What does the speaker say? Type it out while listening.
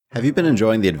Have you been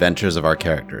enjoying the adventures of our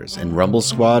characters in Rumble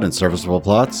Squad and Serviceable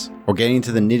Plots? Or getting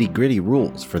into the nitty-gritty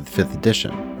rules for the 5th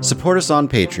edition? Support us on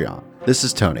Patreon. This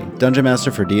is Tony, Dungeon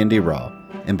Master for D&D Raw,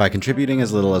 and by contributing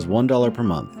as little as $1 per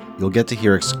month, you'll get to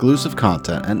hear exclusive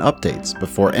content and updates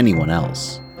before anyone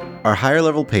else. Our higher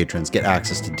level patrons get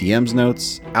access to DM's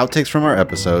notes, outtakes from our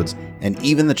episodes, and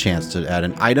even the chance to add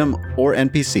an item or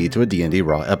NPC to a D&D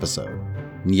Raw episode.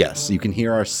 Yes, you can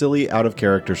hear our silly,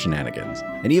 out-of-character shenanigans,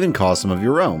 and even cause some of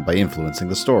your own by influencing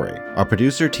the story. Our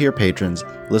producer tier patrons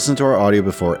listen to our audio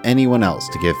before anyone else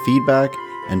to give feedback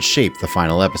and shape the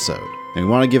final episode. And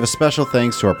we want to give a special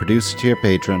thanks to our producer tier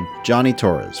patron, Johnny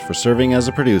Torres, for serving as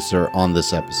a producer on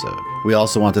this episode. We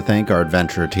also want to thank our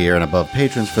adventurer tier and above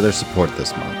patrons for their support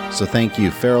this month. So thank you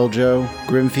Feral Joe,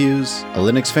 Grimfuse, a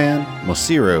Linux fan,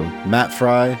 Mosiru, Matt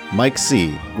Fry, Mike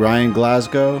C, Ryan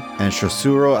Glasgow, and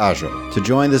Shosuro Ajo. To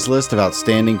join this list of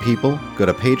outstanding people, go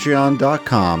to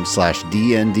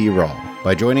patreon.com/DNDRaw.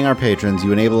 By joining our patrons,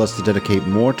 you enable us to dedicate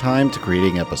more time to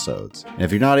creating episodes. And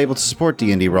if you're not able to support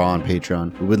D&D Raw on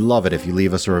Patreon, we would love it if you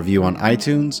leave us a review on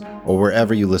iTunes or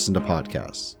wherever you listen to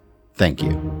podcasts. Thank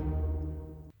you.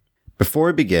 Before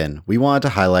we begin, we wanted to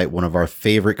highlight one of our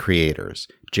favorite creators,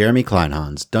 Jeremy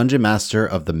Kleinhans, Dungeon Master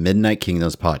of the Midnight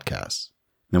Kingdoms podcast.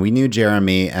 Now, we knew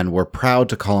Jeremy and were proud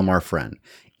to call him our friend,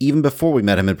 even before we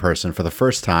met him in person for the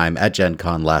first time at Gen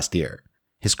Con last year.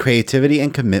 His creativity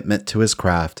and commitment to his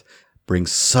craft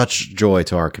brings such joy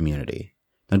to our community.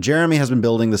 Now, Jeremy has been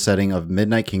building the setting of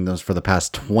Midnight Kingdoms for the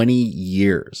past 20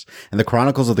 years, and the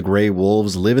Chronicles of the Grey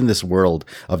Wolves live in this world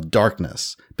of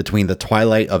darkness between the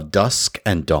twilight of dusk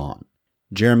and dawn.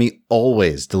 Jeremy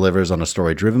always delivers on a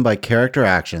story driven by character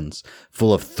actions,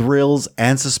 full of thrills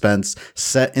and suspense,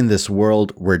 set in this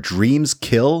world where dreams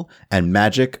kill and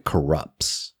magic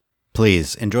corrupts.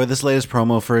 Please enjoy this latest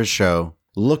promo for his show.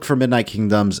 Look for Midnight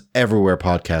Kingdoms everywhere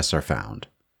podcasts are found.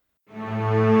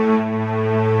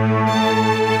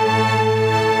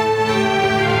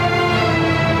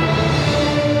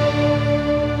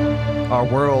 Our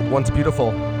world, once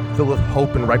beautiful, filled with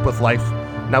hope and ripe with life,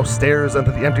 now stares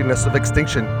into the emptiness of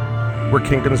extinction. Where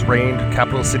kingdoms reigned,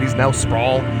 capital cities now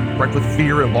sprawl, wrecked with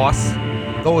fear and loss.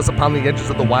 Those upon the edges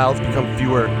of the wilds become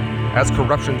fewer, as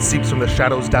corruption seeps from the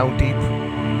shadows down deep.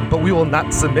 But we will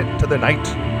not submit to the night.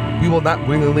 We will not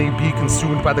willingly be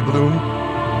consumed by the gloom.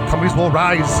 Companies will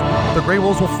rise, the Grey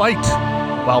Wolves will fight.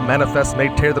 While manifests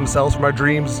may tear themselves from our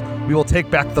dreams, we will take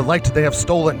back the light they have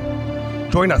stolen.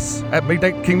 Join us at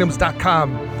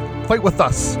MidnightKingdoms.com. Fight with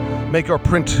us. Make your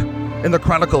print in the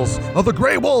Chronicles of the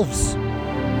Grey Wolves.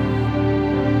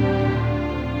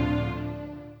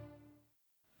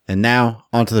 And now,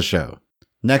 onto the show.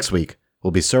 Next week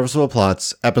will be Serviceable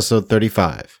Plots, Episode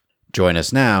 35. Join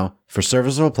us now for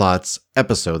Serviceable Plots,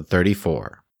 Episode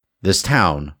 34. This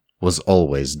town was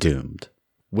always doomed.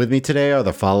 With me today are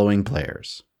the following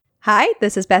players. Hi,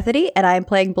 this is Bethany, and I am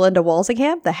playing Belinda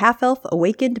Walsingham, the half-elf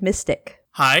awakened mystic.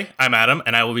 Hi, I'm Adam,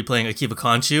 and I will be playing Akiva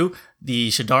Conchu, the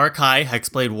Shadar Kai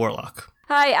Hexblade Warlock.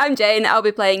 Hi, I'm Jane. I'll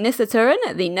be playing Nissa Turin,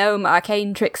 the Gnome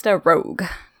Arcane Trickster Rogue.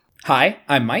 Hi,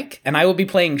 I'm Mike, and I will be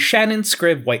playing Shannon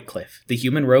Scribb Whitecliff, the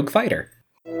Human Rogue Fighter.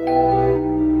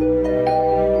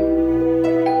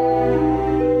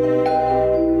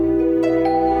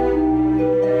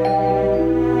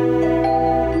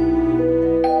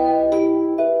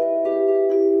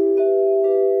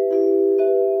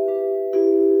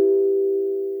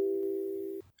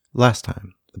 Last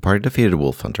time, the party defeated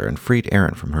Wolfhunter and freed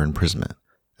Aaron from her imprisonment,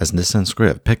 as Nissa and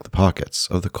Scriv picked the pockets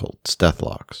of the cult's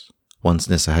deathlocks. Once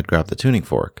Nissa had grabbed the tuning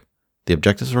fork, the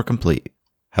objectives were complete,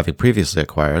 having previously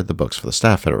acquired the books for the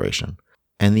Staff Federation,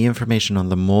 and the information on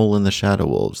the mole and the Shadow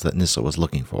Wolves that Nissa was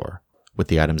looking for. With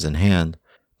the items in hand,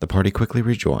 the party quickly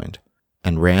rejoined,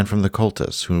 and ran from the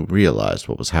cultists who realized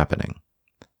what was happening.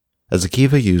 As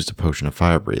Akiva used a potion of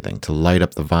fire breathing to light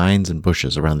up the vines and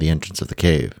bushes around the entrance of the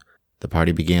cave, the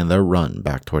party began their run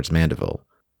back towards Mandeville,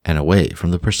 and away from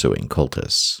the pursuing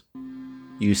cultists.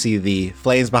 You see the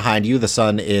flames behind you, the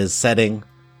sun is setting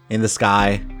in the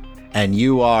sky, and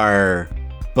you are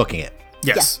booking it.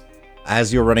 Yes. Yeah.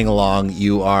 As you're running along,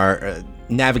 you are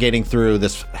navigating through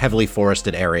this heavily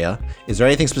forested area. Is there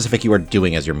anything specific you are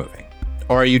doing as you're moving?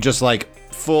 Or are you just like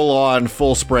full on,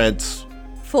 full sprint?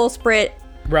 Full sprint.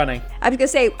 Running. I was going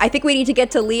to say, I think we need to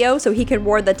get to Leo so he can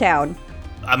warn the town.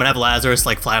 I'm gonna have Lazarus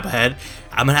fly up ahead.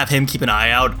 I'm gonna have him keep an eye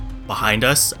out behind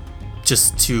us,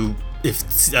 just to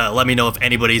let me know if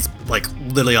anybody's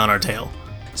literally on our tail.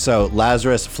 So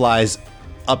Lazarus flies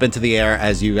up into the air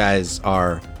as you guys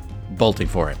are bolting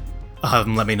for it. I'll have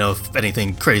him let me know if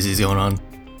anything crazy is going on.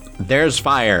 There's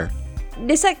fire.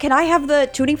 Nissa, can I have the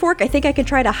tuning fork? I think I can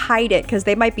try to hide it because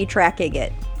they might be tracking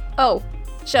it. Oh,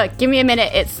 Sure, give me a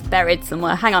minute. It's buried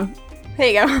somewhere. Hang on. Here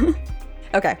you go.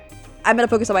 Okay. I'm going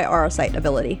to focus on my aura sight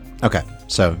ability. Okay,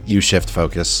 so you shift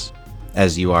focus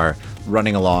as you are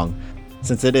running along.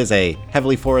 Since it is a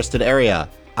heavily forested area,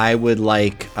 I would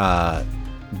like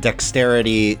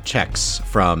dexterity checks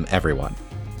from everyone.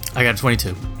 I got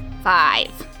 22.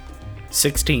 5.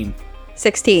 16.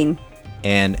 16.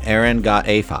 And Aaron got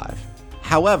a 5.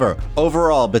 However,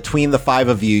 overall, between the 5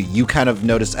 of you, you kind of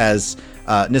notice as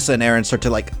Nissa and Aaron start to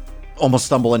like almost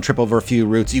stumble and trip over a few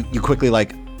roots, you quickly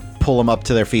like pull them up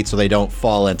to their feet so they don't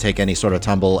fall and take any sort of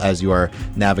tumble as you are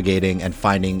navigating and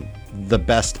finding the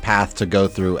best path to go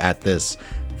through at this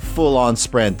full-on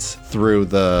sprint through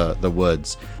the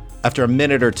woods. After a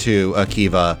minute or two,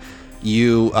 Akiva,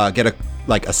 you get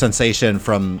a sensation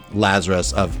from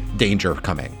Lazarus of danger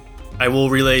coming. I will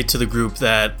relay to the group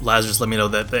that Lazarus let me know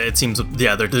that it seems,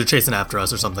 they're chasing after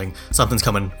us or something. Something's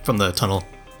coming from the tunnel.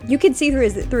 You can see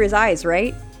through his eyes,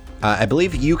 right? I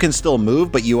believe you can still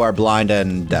move, but you are blind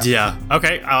and deaf. Yeah,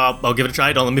 okay, I'll give it a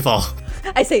try. Don't let me fall.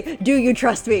 I say, do you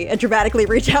trust me? And dramatically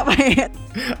reach out my hand.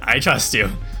 I trust you.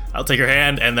 I'll take your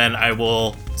hand, and then I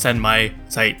will send my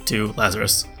sight to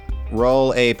Lazarus.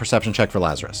 Roll a perception check for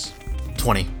Lazarus.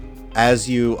 20. As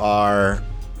you are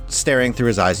staring through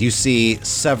his eyes, you see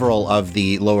several of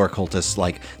the lower cultists,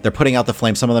 like, they're putting out the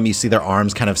flame. Some of them, you see their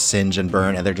arms kind of singe and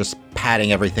burn, and they're just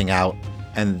patting everything out.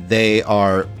 And they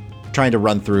are trying to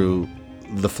run through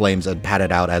the flames and pat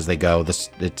it out as they go.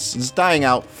 It's dying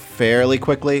out fairly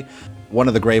quickly. One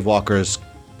of the grave walkers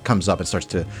comes up and starts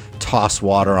to toss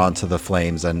water onto the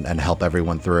flames and help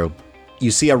everyone through.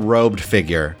 You see a robed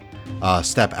figure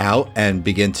step out and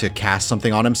begin to cast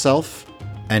something on himself,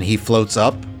 and he floats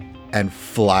up and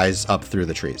flies up through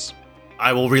the trees.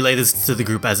 I will relay this to the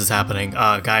group as it's happening.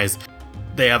 Guys,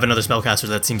 they have another spellcaster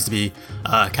that seems to be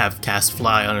cast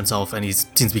fly on himself, and he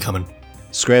seems to be coming.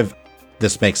 Scriv,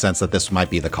 this makes sense that this might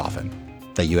be the coffin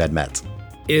that you had met.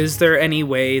 Is there any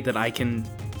way that I can,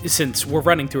 since we're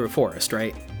running through a forest,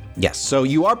 right? Yes, so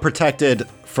you are protected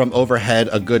from overhead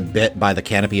a good bit by the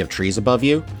canopy of trees above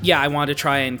you. Yeah, I want to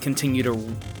try and continue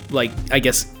to, I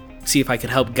guess, see if I could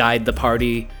help guide the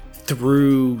party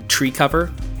through tree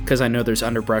cover, because I know there's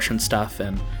underbrush and stuff,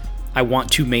 and I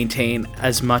want to maintain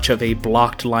as much of a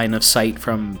blocked line of sight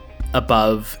from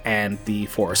above and the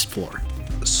forest floor.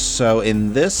 So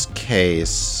in this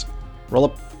case, roll a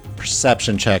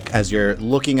perception check as you're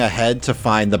looking ahead to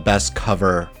find the best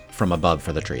cover from above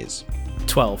for the trees.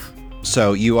 12.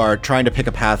 So you are trying to pick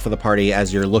a path for the party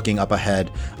as you're looking up ahead.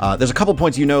 There's a couple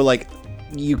points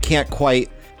you can't quite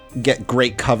get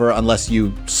great cover unless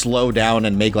you slow down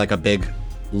and make a big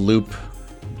loop.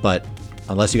 But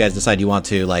unless you guys decide you want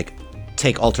to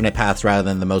take alternate paths rather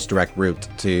than the most direct route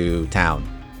to town.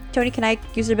 Tony, can I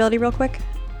use an ability real quick?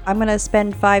 I'm going to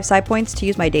spend 5 psi points to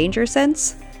use my danger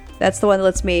sense. That's the one that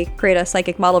lets me create a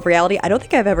psychic model of reality. I don't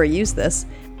think I've ever used this.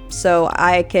 So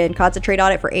I can concentrate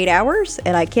on it for 8 hours,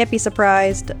 and I can't be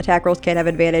surprised. Attack rolls can't have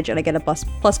advantage, and I get a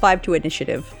plus 5 to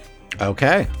initiative.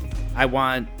 Okay. I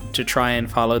want to try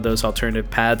and follow those alternative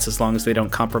paths as long as they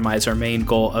don't compromise our main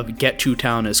goal of get to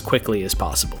town as quickly as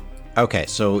possible. Okay,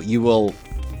 so you will,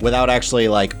 without actually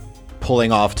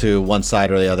pulling off to one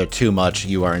side or the other too much,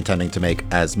 you are intending to make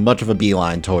as much of a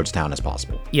beeline towards town as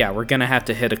possible. Yeah, we're going to have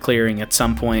to hit a clearing at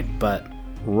some point, but...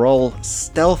 Roll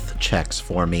stealth checks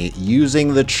for me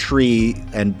using the tree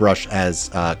and brush as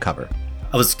cover.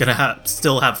 I was gonna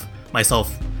still have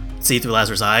myself see through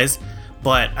Lazarus' eyes,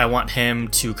 but I want him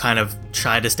to kind of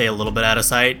try to stay a little bit out of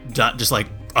sight, not just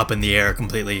up in the air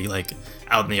completely,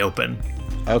 out in the open.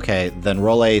 Okay, then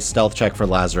roll a stealth check for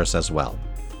Lazarus as well.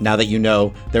 Now that you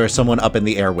know there is someone up in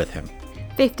the air with him.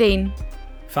 15.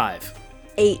 5.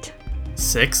 8.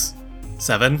 6,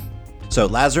 7. So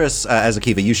Lazarus, as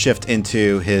Akiva, you shift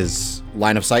into his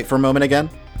line of sight for a moment again.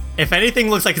 If anything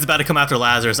looks like it's about to come after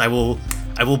Lazarus, I will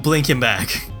blink him back.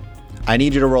 I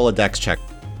need you to roll a dex check.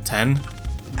 10.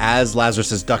 As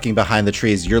Lazarus is ducking behind the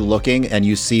trees, you're looking and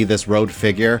you see this robed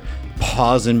figure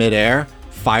pause in midair,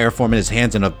 fire form in his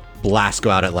hands, and a blast go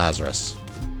out at Lazarus.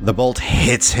 The bolt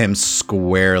hits him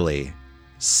squarely.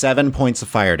 7 points of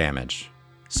fire damage.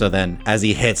 So then, as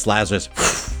he hits, Lazarus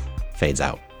fades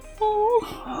out.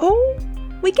 Oh,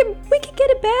 we can get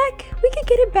it back. We can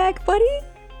get it back, buddy.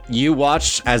 You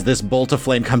watch as this bolt of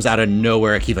flame comes out of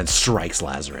nowhere, Akiva, and strikes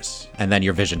Lazarus. And then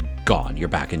your vision gone. You're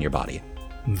back in your body.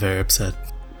 I'm very upset.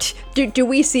 Do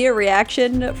we see a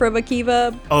reaction from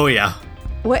Akiva? Oh yeah.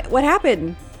 What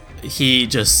happened? He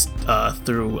just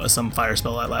threw some fire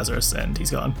spell at Lazarus, and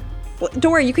he's gone. Well,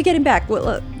 don't worry, you could get him back.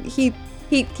 Well, he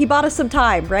bought us some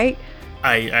time, right?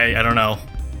 I don't know.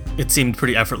 It seemed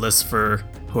pretty effortless for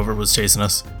whoever was chasing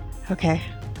us. Okay.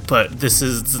 but this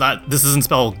doesn't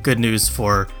spell good news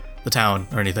for the town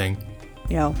or anything.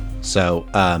 You know, So,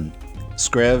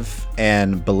 Scriv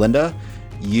and Belinda,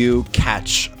 you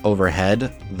catch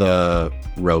overhead the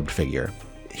robed figure.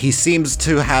 He seems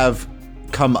to have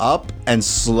come up and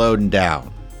slowed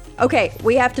down. okay,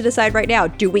 we have to decide right now.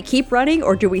 Do we keep running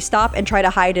or do we stop and try to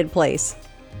hide in place?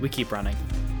 We keep running.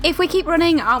 If we keep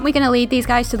running, aren't we going to lead these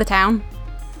guys to the town?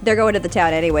 They're going to the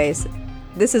town anyways.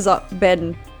 This has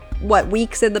been,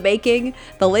 weeks in the making?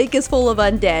 The lake is full of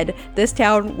undead. This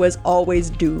town was always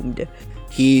doomed.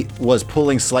 He was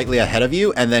pulling slightly ahead of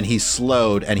you, and then he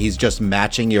slowed, and he's just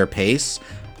matching your pace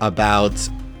about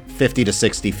 50 to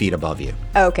 60 feet above you.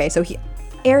 Okay, so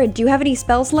Aaron, do you have any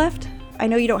spells left? I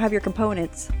know you don't have your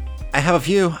components. I have a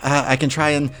few. I can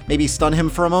try and maybe stun him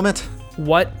for a moment.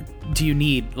 What do you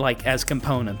need, like, as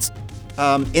components?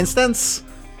 Instance?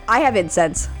 I have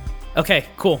incense. Okay,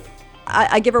 cool.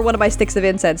 I give her one of my sticks of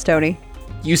incense, Tony.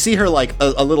 You see her, like,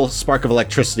 a little spark of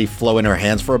electricity flow in her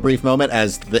hands for a brief moment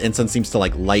as the incense seems to,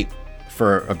 like, light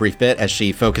for a brief bit as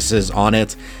she focuses on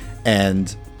it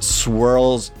and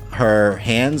swirls her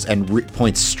hands and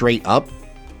points straight up.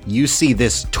 You see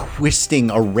this twisting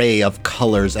array of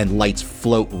colors and lights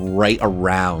float right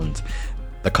around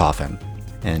the coffin.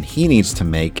 And he needs to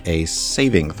make a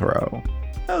saving throw.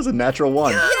 That was a natural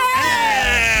 1.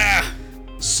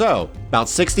 So, about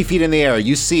 60 feet in the air,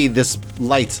 you see this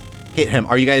light hit him.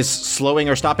 Are you guys slowing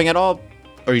or stopping at all?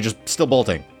 Or are you just still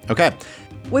bolting? Okay.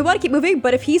 We want to keep moving,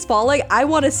 but if he's falling, I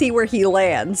want to see where he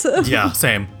lands. Yeah,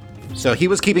 same. So he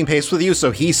was keeping pace with you,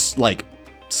 so he, like,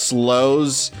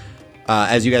 slows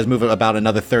as you guys move about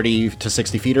another 30 to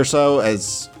 60 feet or so.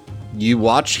 As you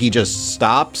watch, he just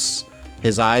stops.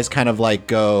 His eyes kind of, like,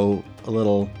 go a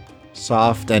little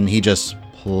soft, and he just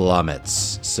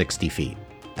plummets 60 feet.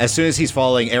 As soon as he's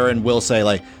falling, Aaron will say,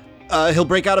 like, he'll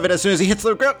break out of it as soon as he hits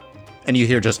the ground. And you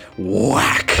hear just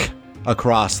whack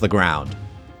across the ground.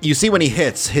 You see when he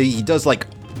hits, he does, like,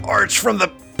 arch from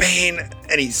the pain,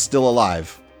 and he's still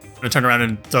alive. I'm gonna turn around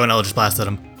and throw an Eldritch Blast at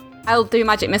him. I'll do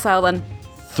magic missile then.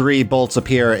 3 bolts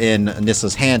appear in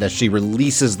Nissa's hand as she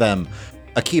releases them.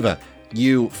 Akiva,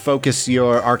 you focus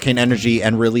your arcane energy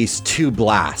and release 2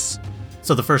 blasts.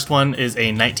 So the first one is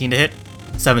a 19 to hit.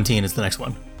 17 is the next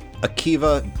one.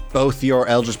 Akiva, both your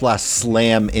Eldritch Blasts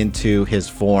slam into his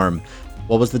form.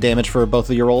 What was the damage for both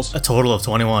of your rolls? A total of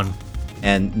 21.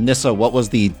 And Nissa, what was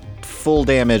the full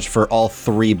damage for all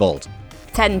 3 bolts?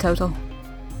 10 total.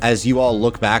 As you all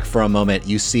look back for a moment,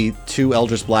 you see 2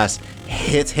 Eldritch Blasts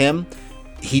hit him.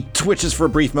 He twitches for a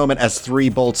brief moment as 3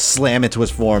 bolts slam into his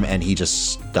form, and he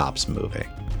just stops moving.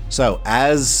 So,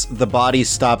 as the body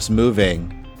stops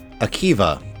moving,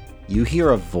 Akiva, you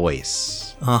hear a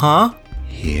voice. Uh-huh.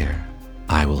 Here,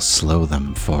 I will slow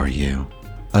them for you.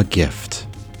 A gift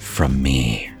from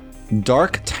me.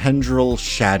 Dark tendril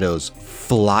shadows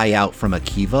fly out from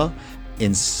Akiva,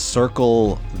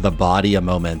 encircle the body a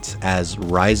moment as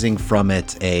rising from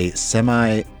it a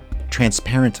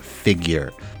semi-transparent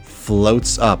figure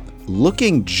floats up,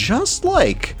 looking just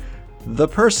like the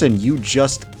person you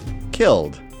just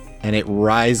killed. And it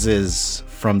rises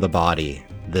from the body,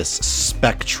 this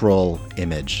spectral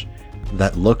image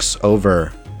that looks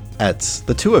over at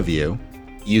the 2 of you.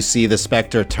 You see the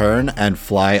specter turn and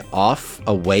fly off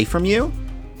away from you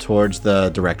towards the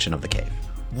direction of the cave.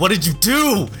 What did you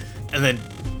do? And then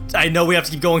I know we have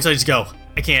to keep going, so I just go.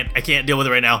 I can't deal with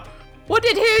it right now. What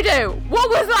did he do? What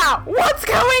was that? What's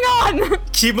going on?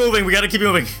 Keep moving. We gotta keep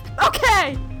moving.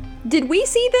 Okay. Did we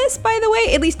see this, by the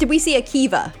way? At least did we see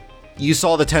Akiva? You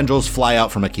saw the tendrils fly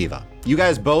out from Akiva. You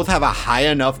guys both have a high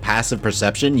enough passive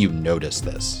perception, you noticed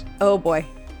this. Oh boy.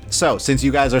 So, since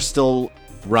you guys are still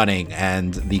running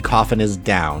and the coffin is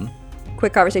down,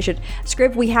 Quick conversation.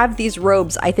 Scrib, we have these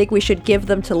robes. I think we should give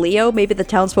them to Leo. Maybe the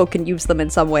townsfolk can use them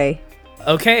in some way.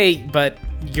 Okay, but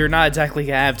you're not exactly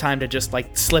gonna have time to just,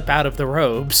 like, slip out of the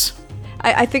robes.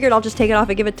 I figured I'll just take it off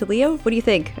and give it to Leo. What do you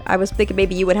think? I was thinking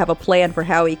maybe you would have a plan for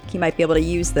how he might be able to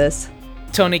use this.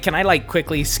 Tony, can I, like,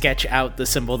 quickly sketch out the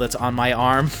symbol that's on my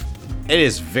arm? it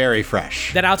is very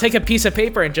fresh. Then I'll take a piece of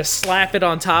paper and just slap it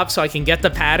on top so I can get the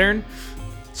pattern.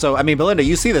 So, I mean, Belinda,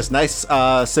 you see this nice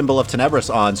symbol of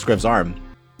Tenebris on Scrib's arm.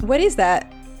 What is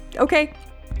that? Okay.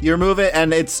 You remove it,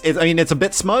 and it's a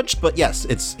bit smudged, but yes,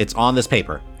 it's on this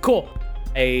paper. Cool.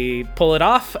 I pull it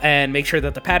off and make sure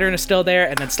that the pattern is still there,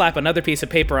 and then slap another piece of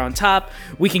paper on top.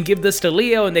 We can give this to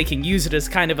Leo, and they can use it as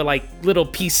kind of a, like, little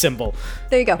peace symbol.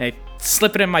 There you go. I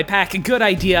slip it in my pack. Good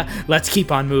idea. Let's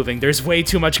keep on moving. There's way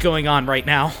too much going on right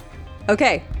now.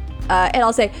 Okay. And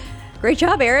I'll say, great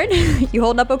job, Aaron. You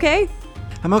holding up okay?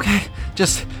 I'm okay.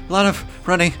 Just a lot of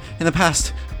running in the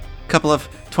past couple of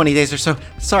 20 days or so.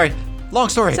 Sorry. Long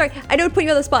story. Sorry, I don't put you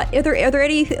on the spot. Are there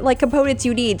any like components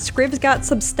you need? Scriv's got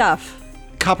some stuff.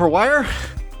 Copper wire?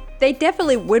 They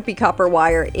definitely would be copper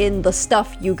wire in the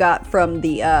stuff you got from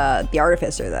the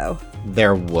artificer, though.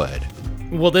 There would.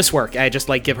 Will this work? I just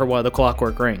give her one of the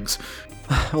clockwork rings.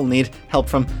 We'll need help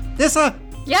from Nissa.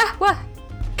 Yeah, what?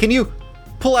 Can you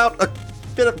pull out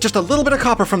just a little bit of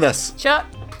copper from this? Sure.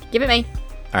 Give it me.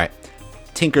 All right.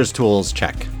 Tinker's tools,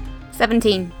 check.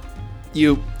 17.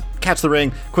 You catch the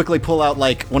ring, quickly pull out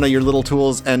one of your little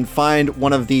tools and find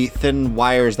one of the thin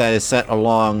wires that is set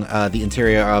along the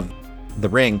interior of the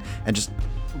ring and just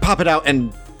pop it out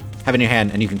and have it in your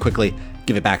hand, and you can quickly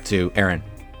give it back to Aaron.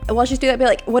 And while she's doing that, be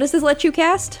like, what does this let you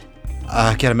cast?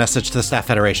 Get a message to the Staff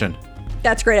Federation.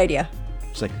 That's a great idea.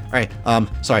 She's like, all right,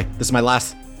 sorry, this is my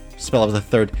last spell of the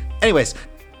third. Anyways,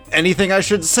 anything I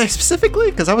should say specifically?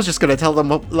 Because I was just going to tell them,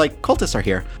 cultists are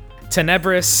here.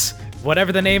 Tenebris,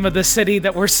 whatever the name of the city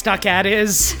that we're stuck at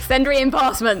is. Send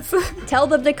reinforcements. Tell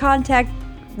them to contact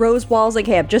Rose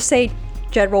Walsingham. Just say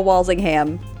General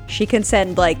Walsingham. She can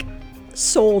send,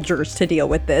 soldiers to deal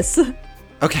with this.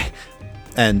 Okay.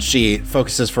 And she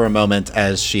focuses for a moment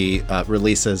as she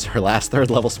releases her last third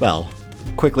level spell.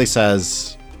 Quickly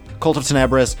says, Cult of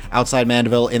Tenebris, outside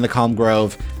Mandeville in the Calm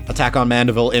Grove. Attack on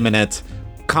Mandeville imminent.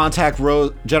 Contact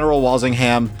General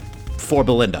Walsingham for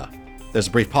Belinda. There's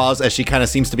a brief pause as she kind of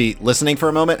seems to be listening for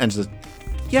a moment and says,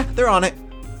 yeah, they're on it.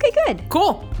 Okay, good.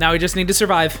 Cool. Now we just need to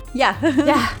survive. Yeah.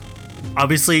 Yeah.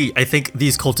 Obviously, I think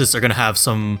these cultists are going to have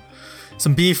some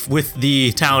beef with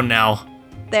the town now.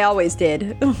 They always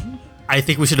did. I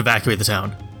think we should evacuate the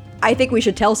town. I think we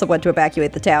should tell someone to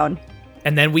evacuate the town.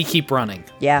 And then we keep running.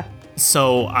 Yeah.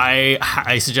 So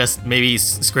I suggest maybe,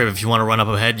 Scriv, if you want to run up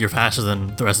ahead, you're faster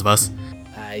than the rest of us.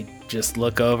 I just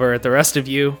look over at the rest of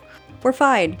you. We're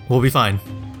fine. We'll be fine.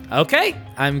 Okay,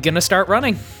 I'm gonna start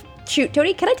running. Shoot,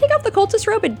 Tony, can I take off the cultist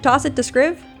robe and toss it to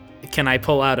Scriv? Can I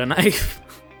pull out a knife?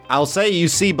 I'll say you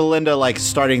see Belinda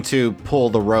starting to pull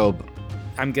the robe.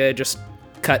 I'm gonna just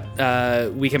cut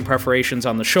weakened perforations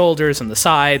on the shoulders and the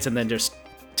sides and then just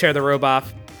tear the robe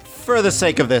off. For the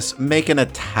sake of this, make an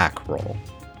attack roll.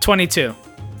 22.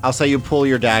 I'll say you pull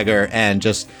your dagger and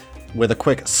just with a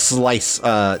quick slice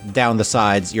down the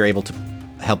sides, you're able to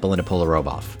help Belinda pull the robe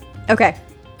off. Okay.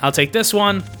 I'll take this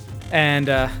one and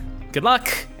good luck.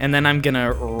 And then I'm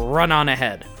gonna run on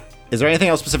ahead. Is there anything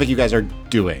else specific you guys are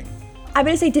doing? I'm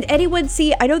gonna say, did anyone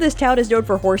see, I know this town is known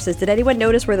for horses. Did anyone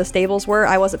notice where the stables were?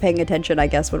 I wasn't paying attention, I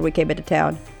guess, when we came into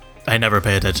town. I never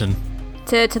pay attention.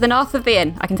 To the north of the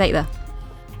inn. I can take there.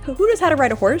 Who knows how to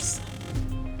ride a horse?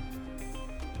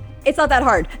 It's not that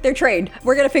hard. They're trained.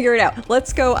 We're gonna figure it out.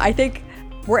 Let's go. I think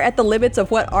we're at the limits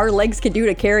of what our legs can do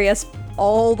to carry us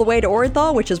all the way to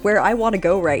Orenthal, which is where I want to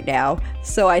go right now.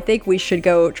 So I think we should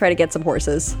go try to get some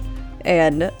horses,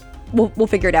 and we'll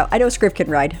figure it out. I know Scriv can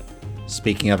ride.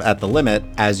 Speaking of at the limit,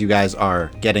 as you guys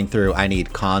are getting through, I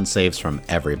need con saves from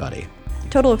everybody.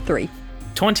 Total of 3.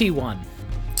 21.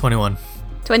 21.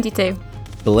 22.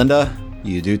 Belinda,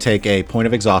 you do take a point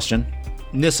of exhaustion.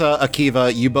 Nissa,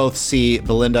 Akiva, you both see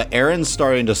Belinda. Erin's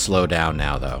starting to slow down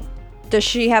now, though. Does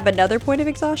she have another point of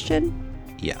exhaustion?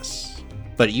 Yes.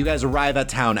 But you guys arrive at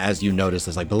town as you notice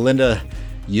this. Belinda,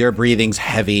 your breathing's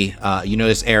heavy. You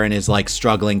notice Erin is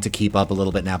struggling to keep up a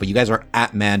little bit now, but you guys are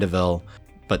at Mandeville.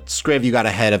 But Scriv, you got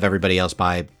ahead of everybody else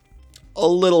by a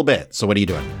little bit. So what are you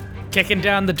doing? Kicking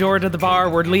down the door to the bar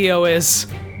where Leo is.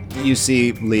 You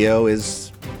see Leo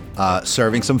is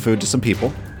serving some food to some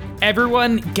people.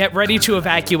 Everyone, get ready to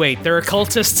evacuate. There are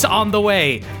cultists on the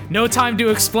way. No time to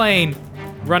explain.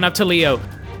 Run up to Leo.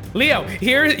 Leo,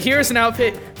 here's an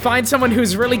outfit. Find someone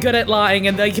who's really good at lying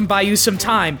and they can buy you some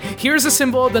time. Here's a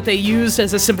symbol that they used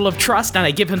as a symbol of trust, and I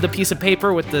give him the piece of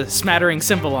paper with the smattering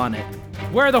symbol on it.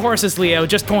 Where are the horses, Leo?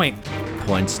 Just point.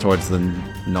 Points towards the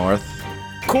north.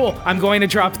 Cool. I'm going to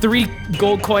drop 3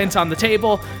 gold coins on the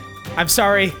table. I'm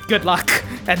sorry. Good luck.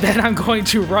 And then I'm going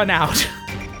to run out.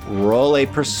 Roll a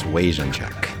persuasion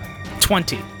check.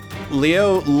 20.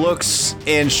 Leo looks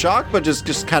in shock, but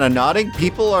just kind of nodding.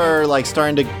 People are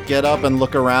starting to get up and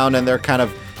look around, and they're kind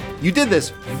of, you did this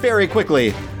very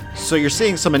quickly, so you're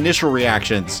seeing some initial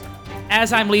reactions.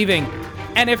 As I'm leaving.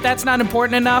 And if that's not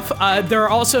important enough, there are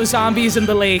also zombies in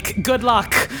the lake. Good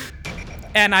luck.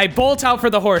 And I bolt out for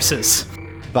the horses.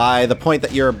 By the point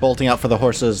that you're bolting out for the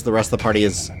horses, the rest of the party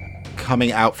is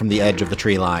coming out from the edge of the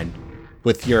tree line.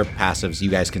 With your passives,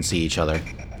 you guys can see each other.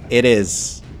 It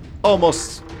is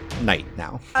almost night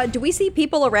now. Do we see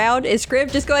people around? Is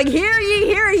Scriv just going, hear ye,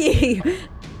 hear ye?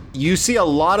 You see a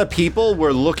lot of people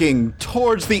were looking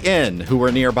towards the inn who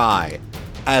were nearby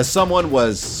as someone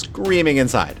was screaming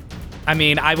inside. I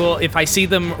mean, I will, if I see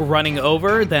them running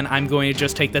over, then I'm going to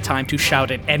just take the time to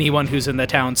shout at anyone who's in the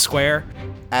town square.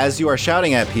 As you are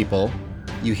shouting at people,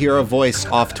 you hear a voice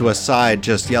off to a side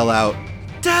just yell out,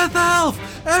 "Death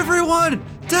Elf! Everyone!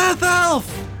 Death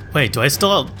Elf!" Wait, I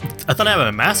thought I have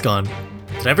a mask on.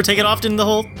 Did I ever take it off in the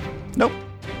hole? Nope.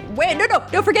 Wait, no,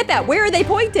 don't forget that. Where are they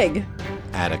pointing?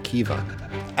 At Akiva.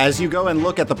 As you go and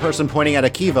look at the person pointing at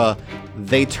Akiva,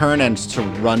 they turn and to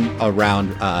run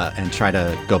around and try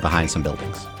to go behind some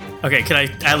buildings. Okay, can I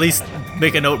at least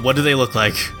make a note? What do they look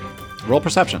like? Roll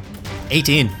perception.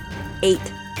 18. 8.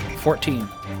 14.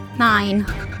 9.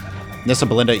 Nissa,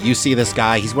 Belinda, you see this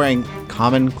guy. He's wearing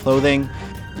common clothing.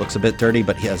 Looks a bit dirty,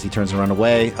 but as he turns and run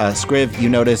away. Scriv, you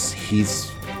notice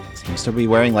seems to be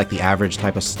wearing like the average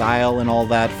type of style and all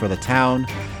that for the town.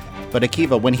 But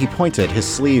Akiva, when he pointed, his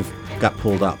sleeve got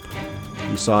pulled up.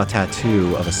 You saw a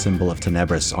tattoo of a symbol of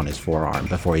Tenebris on his forearm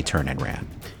before he turned and ran.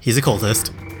 He's a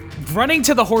cultist. Running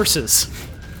to the horses.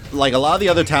 Like, a lot of the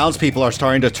other townspeople are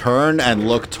starting to turn and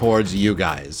look towards you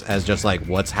guys as just like,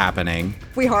 what's happening?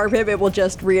 If we harm him, it will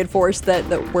just reinforce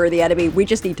that we're the enemy. We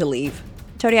just need to leave.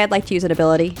 Tony, I'd like to use an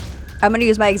ability. I'm going to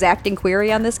use my exacting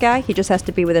query on this guy. He just has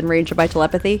to be within range of my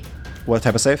telepathy. What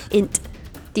type of save? Int.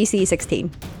 DC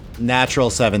 16. Natural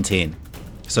 17.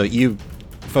 So you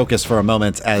focus for a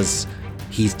moment as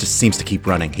he just seems to keep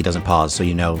running. He doesn't pause, so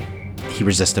you know he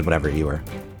resisted whatever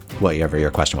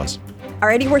your question was. Are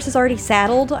any horses already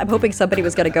saddled? I'm hoping somebody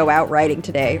was going to go out riding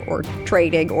today, or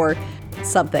trading, or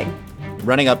something.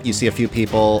 Running up, you see a few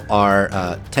people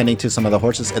are tending to some of the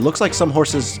horses. It looks like some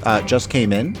horses just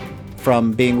came in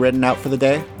from being ridden out for the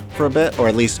day for a bit, or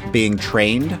at least being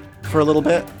trained for a little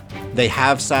bit. They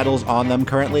have saddles on them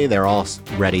currently. They're all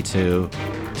ready to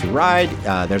ride.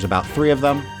 There's about 3 of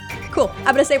them. Cool. I'm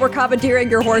going to say we're commandeering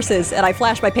your horses, and I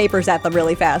flash my papers at them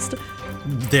really fast.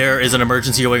 There is an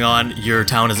emergency going on. Your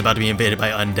town is about to be invaded by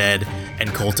undead and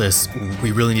cultists.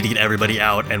 We really need to get everybody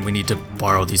out, and we need to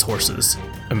borrow these horses.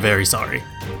 I'm very sorry.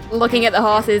 Looking at the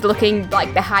horses, looking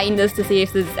like behind us to see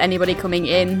if there's anybody coming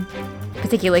in,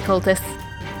 particularly cultists.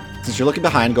 Since you're looking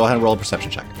behind, go ahead and roll a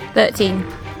perception check. 13.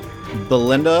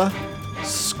 Belinda,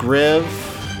 Scriv,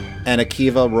 and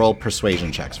Akiva roll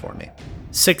persuasion checks for me.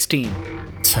 16.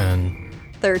 10.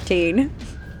 13.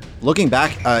 Looking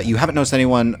back, you haven't noticed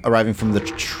anyone arriving from the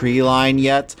tree line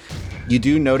yet. You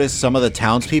do notice some of the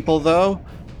townspeople, though,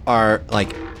 are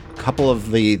like a couple of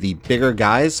the bigger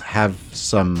guys have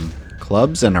some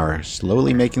clubs and are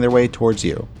slowly making their way towards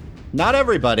you. Not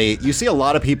everybody. You see a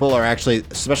lot of people are actually,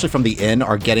 especially from the inn,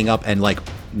 are getting up and like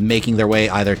making their way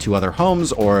either to other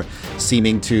homes or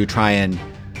seeming to try and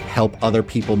help other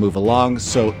people move along.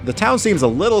 So the town seems a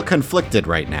little conflicted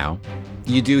right now.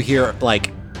 You do hear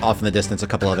like off in the distance a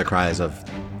couple other cries of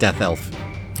Death Elf.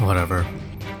 Whatever.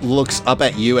 Looks up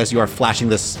at you as you are flashing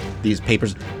these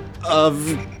papers.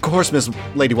 Of course, Miss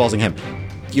Lady Walsingham.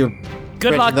 You're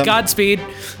Good luck, them. Godspeed.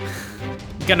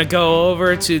 Gonna go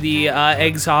over to the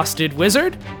exhausted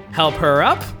wizard, help her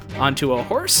up onto a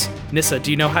horse. Nissa,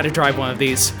 do you know how to drive one of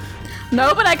these?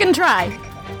 No, but I can try.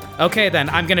 Okay,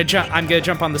 then I'm gonna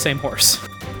jump on the same horse.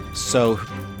 So,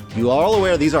 you are all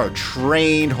aware these are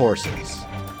trained horses.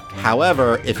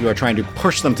 However, if you are trying to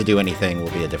push them to do anything, will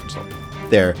be a different story.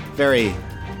 They're very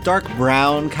dark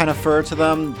brown kind of fur to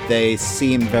them. They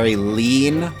seem very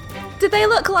lean. Do they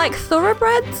look like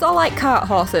thoroughbreds or like cart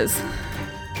horses?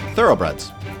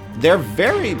 Thoroughbreds. They're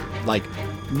very, like,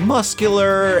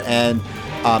 muscular, and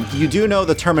you do know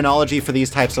the terminology for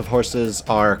these types of horses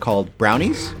are called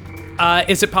brownies?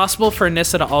 Is it possible for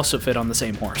Nissa to also fit on the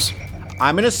same horse?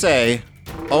 I'm going to say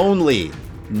only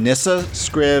Nissa,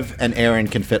 Scriv, and Aaron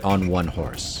can fit on one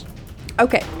horse.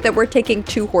 Okay, then we're taking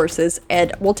 2 horses,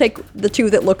 and we'll take the 2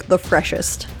 that look the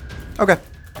freshest. Okay.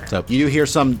 So you do hear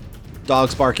some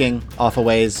dogs barking off a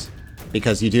ways,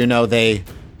 because you do know they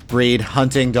breed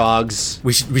hunting dogs.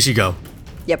 We should go.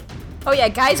 Yep. Oh yeah,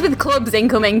 guys with clubs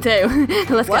incoming too.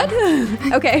 Let's What? go.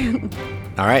 Okay.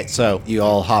 All right, so you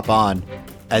all hop on.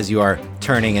 As you are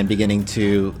turning and beginning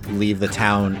to leave the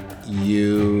town,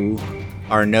 you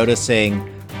are noticing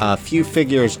a few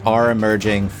figures are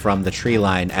emerging from the tree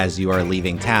line as you are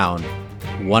leaving town.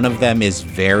 One of them is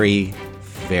very,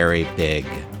 very big,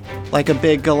 like a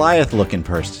big Goliath-looking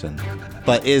person,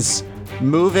 but is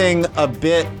moving a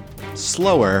bit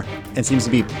slower and seems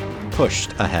to be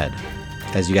pushed ahead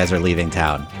as you guys are leaving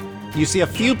town. You see a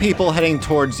few people heading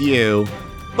towards you,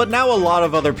 but now a lot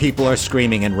of other people are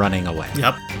screaming and running away.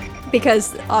 Yep.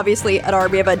 Because obviously an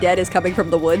army of undead is coming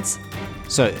from the woods.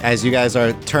 So as you guys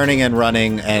are turning and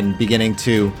running and beginning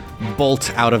to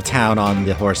bolt out of town on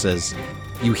the horses,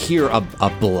 you hear a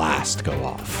blast go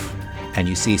off, and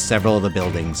you see several of the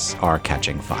buildings are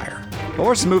catching fire.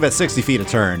 Horses move at 60 feet a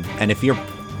turn, and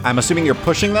I'm assuming you're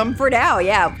pushing them? For now,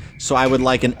 yeah. So I would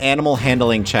like an animal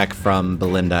handling check from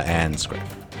Belinda and Scriv.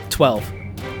 12.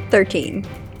 13.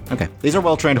 Okay. These are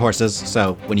well-trained horses,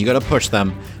 so when you go to push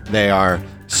them, they are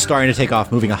starting to take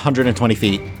off, moving 120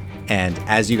 feet. And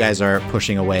as you guys are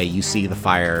pushing away, you see the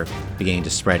fire beginning to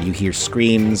spread. You hear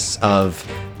screams of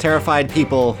terrified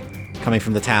people coming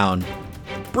from the town.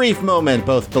 Brief moment,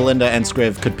 both Belinda and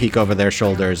Scriv could peek over their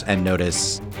shoulders and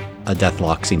notice a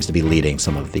Deathlock seems to be leading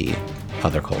some of the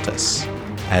other cultists.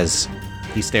 As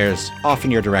he stares off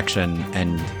in your direction,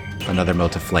 and another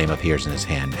mote of flame appears in his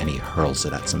hand, and he hurls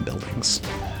it at some buildings.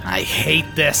 I hate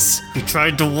this. We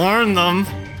tried to warn them.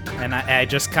 And I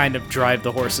just kind of drive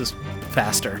the horses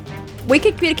faster. We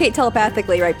could communicate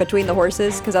telepathically, right, between the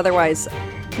horses, because otherwise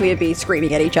we would be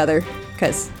screaming at each other,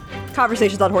 because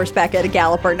conversations on horseback at a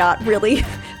gallop are not really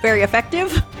very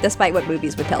effective, despite what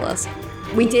movies would tell us.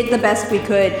 We did the best we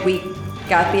could. We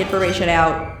got the information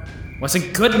out.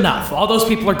 Wasn't good enough. All those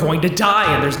people are going to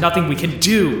die, and there's nothing we can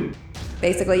do.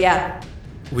 Basically, yeah.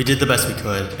 We did the best we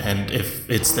could, and if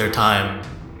it's their time,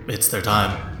 it's their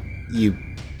time. You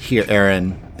hear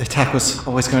Aaron. The attack was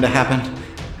always going to happen.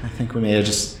 I think we may have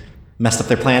just messed up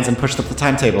their plans and pushed up the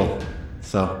timetable.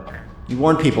 So, you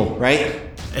warned people, right?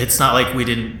 It's not like we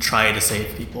didn't try to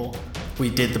save people. We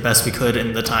did the best we could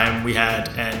in the time we had,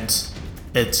 and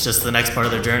it's just the next part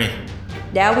of their journey.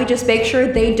 Now we just make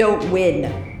sure they don't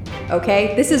win.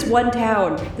 Okay? This is one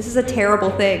town. This is a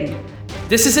terrible thing.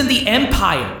 This isn't the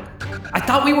Empire. I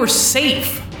thought we were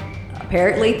safe.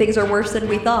 Apparently, things are worse than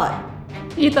we thought.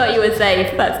 You thought you were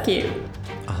safe. That's cute.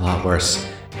 A lot worse.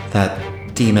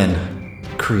 That demon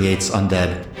creates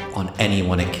undead on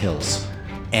anyone it kills.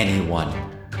 Anyone.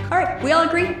 All right, we all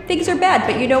agree things are bad,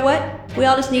 but you know what? We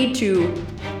all just need to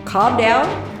calm down,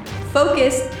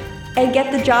 focus, and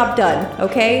get the job done,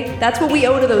 okay? That's what we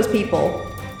owe to those people,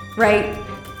 right?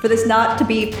 For this not to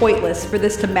be pointless, for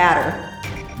this to matter.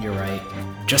 You're right.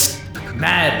 Just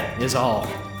mad is all.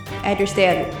 I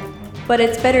understand. But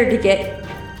it's better to get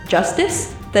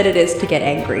justice than it is to get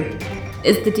angry.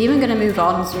 Is the demon gonna move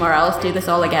on somewhere else, do this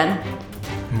all again?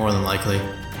 More than likely.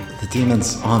 The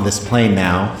demon's on this plane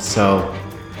now, so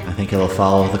I think it'll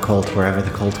follow the cult wherever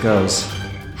the cult goes.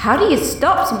 How do you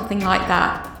stop something like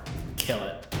that? Kill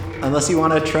it. Unless you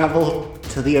want to travel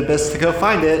to the abyss to go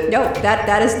find it. No,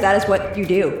 that is what you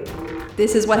do.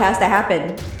 This is what has to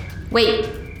happen. Wait,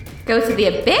 go to the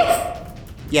abyss?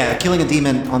 Yeah, killing a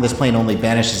demon on this plane only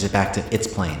banishes it back to its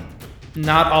plane.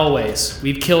 Not always.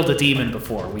 We've killed a demon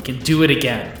before. We can do it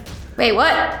again. Wait,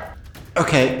 what?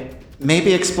 Okay,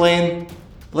 maybe explain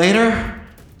later?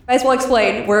 Might as well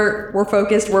explain. We're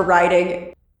focused, we're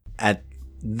riding. At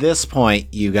this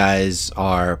point, you guys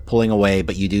are pulling away,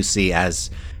 but you do see as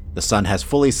the sun has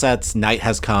fully set, night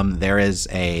has come, there is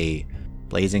a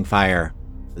blazing fire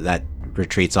that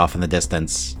retreats off in the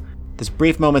distance. There's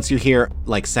brief moments you hear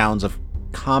like sounds of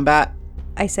combat.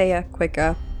 I say a quick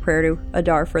prayer to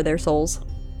Adar for their souls.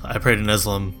 I pray to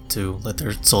Neslim to let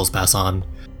their souls pass on.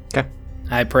 Okay.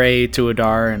 I pray to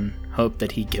Adar and hope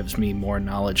that he gives me more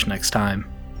knowledge next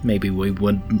time. Maybe we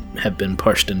wouldn't have been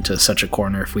pushed into such a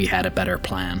corner if we had a better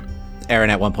plan.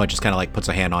 Erin at one point just kind of like puts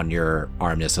a hand on your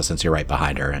arm, Nissa, since you're right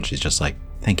behind her, and she's just like,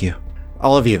 thank you.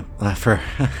 All of you for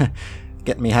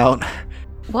getting me out.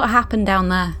 What happened down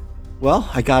there? Well,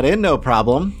 I got in, no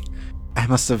problem. I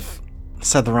must have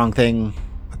said the wrong thing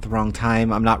at the wrong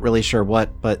time. I'm not really sure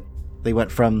what, but they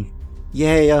went from,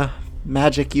 yay, a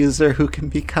magic user who can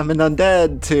become an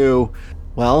undead, to,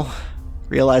 well,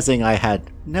 realizing I had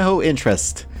no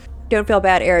interest. Don't feel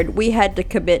bad, Aaron. We had to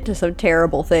commit to some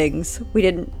terrible things. We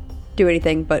didn't do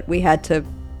anything, but we had to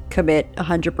commit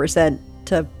 100%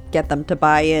 to get them to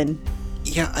buy in.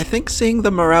 Yeah, I think seeing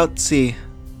the Maroutzi,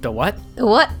 The what? The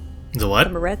what? The what?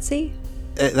 Moretzi?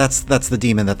 that's the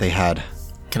demon that they had.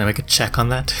 Can I make a check on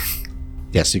that?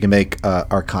 Yes, you can make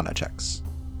Arcana checks.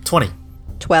 20.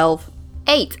 12.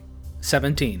 8.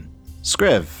 17.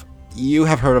 Scriv, you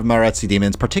have heard of Maroutzi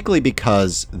demons, particularly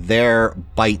because their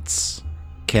bites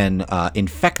can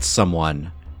infect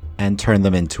someone and turn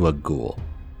them into a ghoul.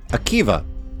 Akiva,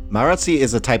 Maroutzi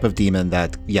is a type of demon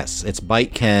that, yes, its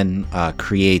bite can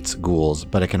create ghouls,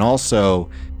 but it can also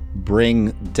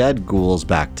bring dead ghouls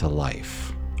back to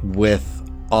life with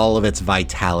all of its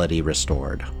vitality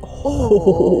restored.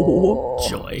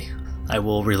 Joy. I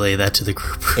will relay that to the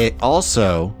group. It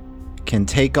also can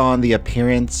take on the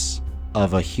appearance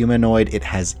of a humanoid it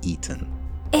has eaten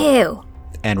Ew.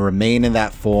 and remain in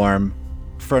that form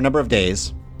for a number of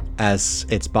days as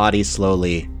its body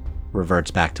slowly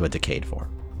reverts back to a decayed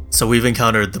form. So we've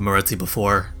encountered the Moretzi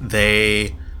before.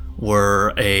 They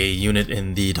were a unit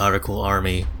in the Darakul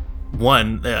army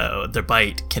One, their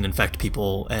bite can infect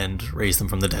people and raise them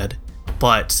from the dead,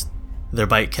 but their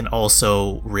bite can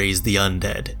also raise the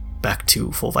undead back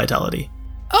to full vitality.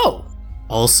 Oh,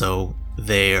 Also,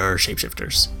 they are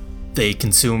shapeshifters. They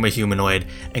consume a humanoid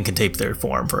and can take their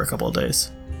form for a couple of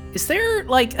days. is there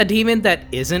like a demon that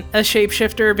isn't a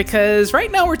shapeshifter? Because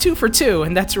right now we're 2 for 2,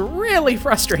 and that's really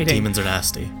frustrating. Demons are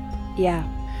nasty. Yeah.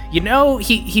 You know,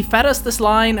 he fed us this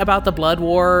line about the Blood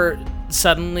War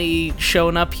suddenly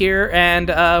showing up here, and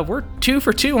we're 2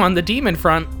 for 2 on the demon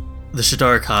front. The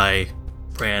Shadar-kai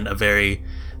ran a very,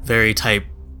 very tight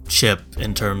ship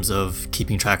in terms of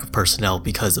keeping track of personnel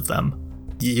because of them.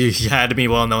 You had to be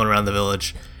well known around the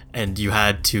village, and you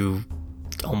had to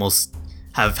almost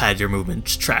have had your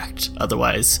movements tracked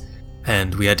otherwise.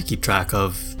 And we had to keep track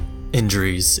of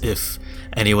injuries if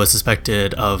any was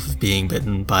suspected of being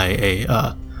bitten by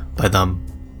by them.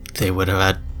 They would have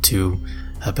had to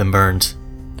have been burned.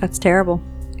 That's terrible.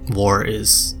 War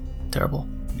is terrible.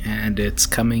 And it's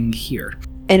coming here.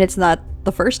 And it's not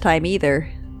the first time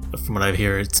either. From what I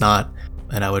hear, it's not,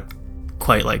 and I would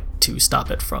quite like to stop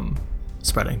it from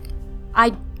spreading.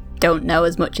 I don't know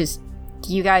as much as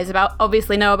you guys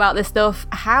obviously know about this stuff.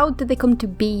 How did they come to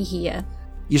be here?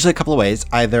 Usually a couple of ways.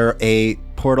 Either a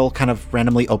portal kind of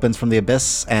randomly opens from the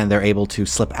abyss and they're able to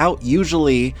slip out.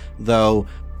 Usually, though,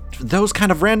 those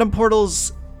kind of random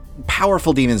portals,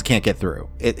 powerful demons can't get through.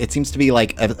 It seems to be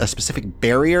like a specific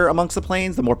barrier amongst the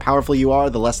planes. The more powerful you are,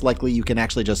 the less likely you can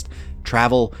actually just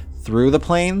travel through the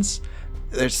planes.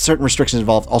 There's certain restrictions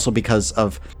involved also because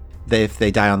of if they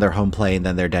die on their home plane,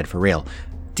 then they're dead for real.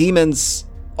 Demons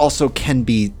also can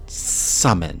be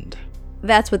summoned.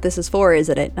 That's what this is for,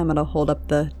 isn't it? I'm going to hold up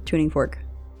the tuning fork.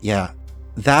 Yeah,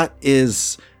 that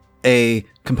is a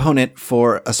component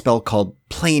for a spell called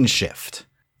Plane Shift.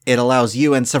 It allows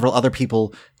you and several other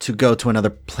people to go to another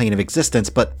plane of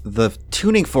existence, but the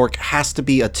tuning fork has to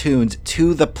be attuned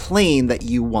to the plane that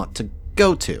you want to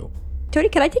go to. Tony,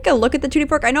 can I take a look at the tuning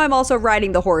fork? I know I'm also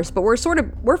riding the horse, but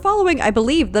we're following, I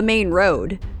believe, the main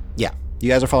road. Yeah, you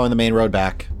guys are following the main road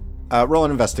back. Roll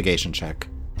an investigation check.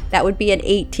 That would be an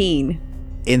 18.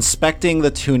 Inspecting the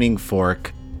tuning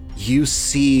fork, you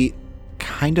see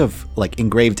kind of like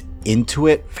engraved into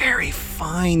it very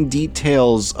fine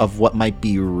details of what might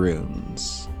be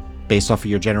runes. Based off of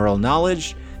your general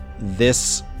knowledge,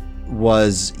 this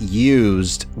was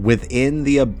used within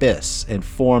the abyss and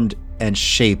formed and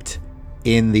shaped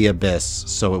in the abyss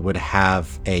so it would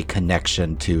have a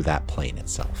connection to that plane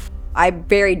itself. I'm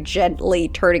very gently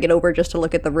turning it over just to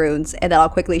look at the runes, and then I'll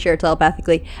quickly share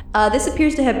telepathically. This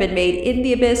appears to have been made in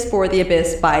the abyss, for the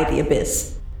abyss, by the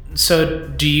abyss. So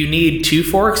do you need 2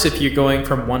 forks if you're going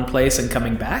from one place and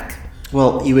coming back?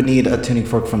 Well, you would need a tuning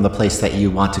fork from the place that you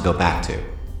want to go back to.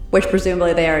 Which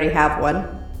presumably they already have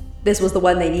one. This was the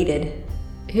one they needed.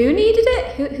 Who needed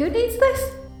it? Who needs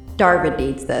this? Darvin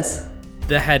needs this.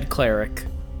 The head cleric.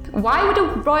 Why would a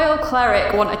royal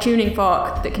cleric want a tuning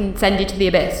fork that can send you to the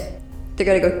abyss? They're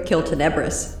gonna go kill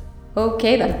Tenebris.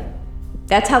 Okay then.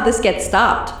 That's how this gets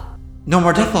stopped. No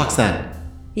more deathlocks then.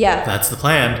 Yeah. That's the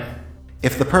plan.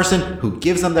 If the person who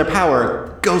gives them their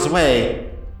power goes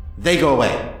away, they go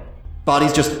away.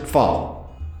 Bodies just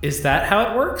fall. Is that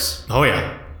how it works? Oh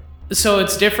yeah. So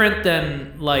it's different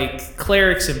than like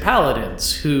clerics and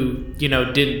paladins who,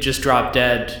 didn't just drop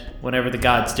dead whenever the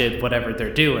gods did whatever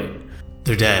they're doing.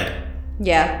 They're dead.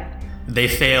 Yeah. They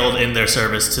failed in their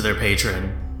service to their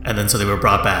patron, and then so they were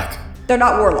brought back. They're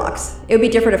not warlocks. It would be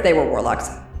different if they were warlocks.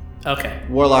 Okay.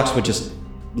 Warlocks would just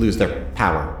lose their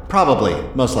power. Probably,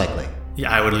 most likely.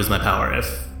 Yeah, I would lose my power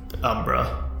if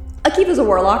Umbra. Akiva's a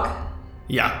warlock.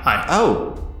 Yeah, hi.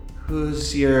 Oh,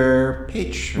 who's your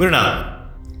patron? We don't know.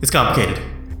 It's complicated.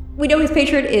 We know his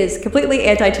patron is completely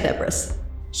anti-Tenebris.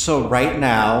 So right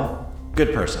now,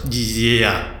 good person.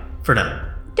 Yeah, for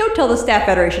now. Don't tell the Staff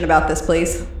Federation about this,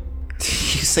 please. You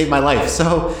saved my life,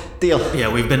 so deal.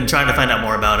 Yeah, we've been trying to find out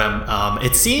more about him.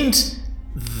 It seemed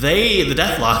the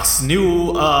Deathlocks,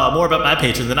 knew more about my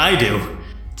patron than I do.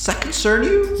 Does that concern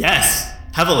you? Yes,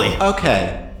 heavily.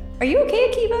 Okay. Are you okay,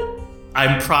 Akiva?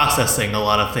 I'm processing a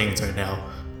lot of things right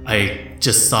now. I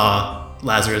just saw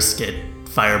Lazarus get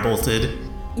firebolted.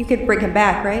 You could bring him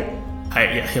back, right?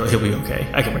 Yeah, he'll be okay.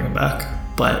 I can bring him back.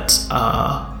 But,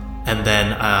 and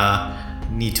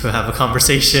then, need to have a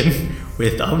conversation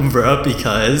with Umbra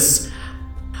because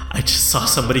I just saw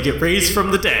somebody get raised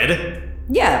from the dead.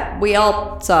 Yeah, we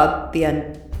all saw the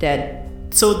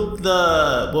undead. So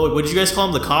what did you guys call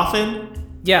him? The coffin?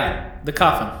 Yeah, the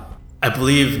coffin. I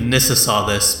believe Nissa saw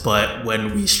this, but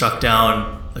when we struck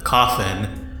down the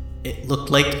coffin, it looked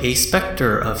like a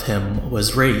specter of him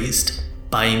was raised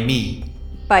by me.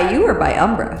 By you or by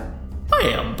Umbra?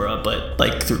 by Umbra, but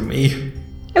like through me.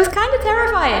 It was kind of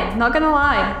terrifying, not gonna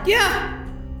lie. Yeah.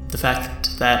 The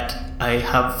fact that I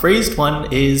have raised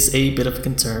one is a bit of a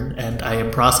concern, and I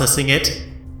am processing it.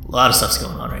 A lot of stuff's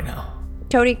going on right now.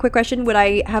 Tony, quick question. Would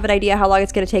I have an idea how long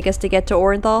it's going to take us to get to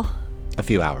Orenthal? A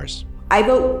few hours. I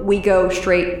vote we go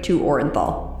straight to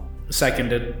Orenthal.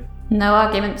 Seconded. No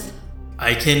arguments.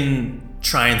 I can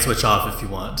try and switch off if you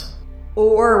want.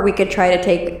 Or we could try to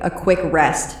take a quick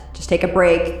rest. Just take a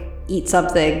break, eat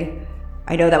something.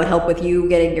 I know that would help with you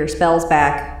getting your spells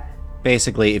back.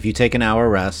 Basically, if you take an hour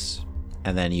rest,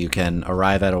 and then you can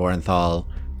arrive at Orenthal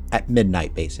at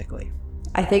midnight, basically.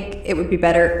 I think it would be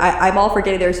better. I'm all for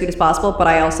getting there as soon as possible, but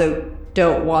I also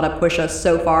don't want to push us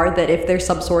so far that if there's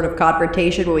some sort of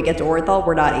confrontation when we get to Orenthal,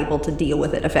 we're not able to deal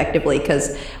with it effectively.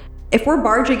 Because if we're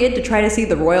barging in to try to see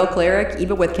the Royal Cleric,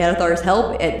 even with Kanathar's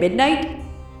help at midnight,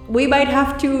 we might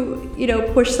have to,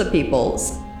 push some people.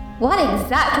 What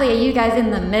exactly are you guys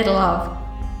in the middle of?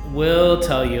 We'll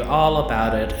tell you all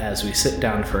about it as we sit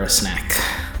down for a snack.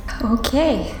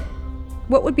 Okay.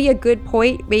 What would be a good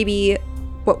point? Maybe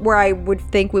where I would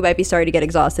think we might be starting to get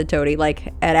exhausted, Tony.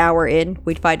 Like an hour in,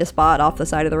 we'd find a spot off the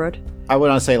side of the road. I would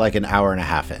want to say like an hour and a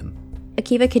half in.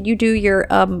 Akiva, can you do your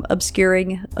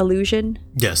obscuring illusion?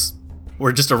 Yes.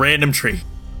 We're just a random tree.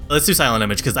 Let's do silent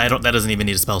image, because that doesn't even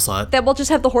need a spell slot. Then we'll just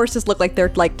have the horses look like they're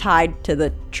tied to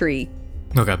the tree.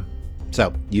 Okay.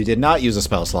 So, you did not use a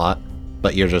spell slot,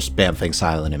 but you're just bamfing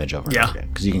silent image over Yeah.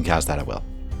 because you can cast that at will.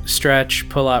 Stretch,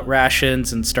 pull out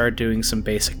rations, and start doing some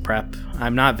basic prep.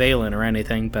 I'm not Valen or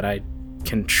anything, but I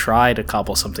can try to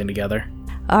cobble something together.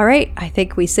 All right, I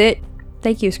think we sit.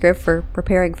 Thank you, Scriff, for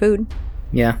preparing food.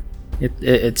 Yeah,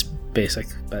 it's basic,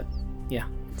 but yeah.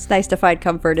 It's nice to find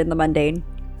comfort in the mundane.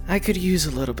 I could use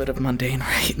a little bit of mundane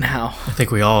right now. I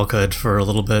think we all could for a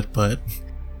little bit, but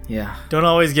Yeah. don't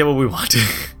always get what we want.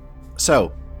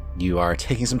 So, you are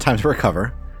taking some time to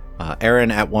recover. Erin,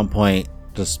 at one point,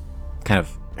 just kind of,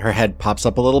 her head pops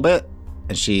up a little bit,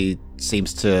 and she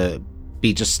seems to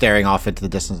be just staring off into the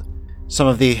distance. Some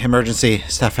of the emergency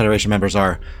Staff Federation members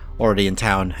are already in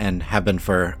town and have been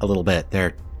for a little bit.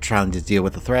 They're trying to deal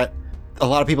with the threat. A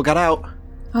lot of people got out.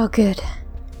 Oh, good.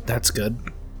 That's good.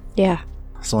 Yeah.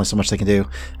 There's only so much they can do.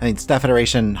 I mean, Staff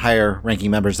Federation higher ranking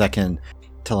members that can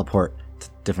teleport to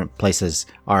different places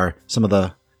are some of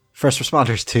the first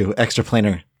responders to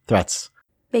extraplanar threats.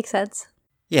 Makes sense.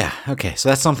 Yeah, okay, so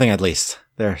that's something at least.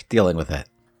 They're dealing with it.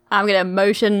 I'm gonna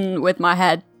motion with my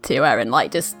head to Erin,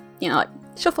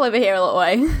 shuffle over here a little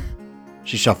way.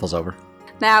 She shuffles over.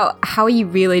 Now, how are you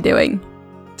really doing?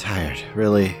 Tired,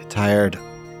 really tired.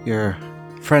 Your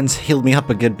friends healed me up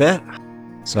a good bit,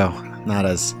 so not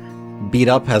as beat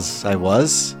up as I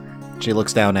was. She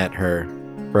looks down at her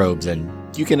robes, and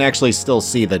you can actually still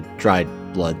see the dried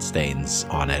blood stains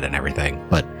on it and everything,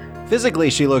 but physically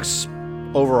she looks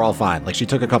overall fine. Like, she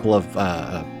took a couple of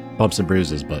bumps and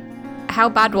bruises, but How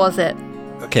bad was it?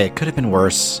 okay, it could have been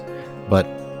worse, but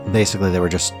basically they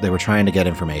were trying to get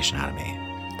information out of me.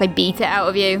 They beat it out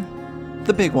of you?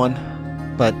 The big one,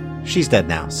 but she's dead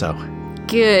now, so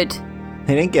Good.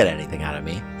 they didn't get anything out of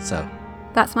me, so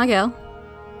That's my girl.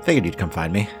 figured you'd come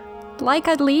find me. Like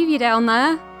I'd leave you down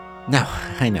there. No,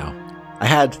 I know.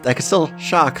 I could still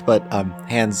shock, but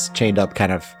hands chained up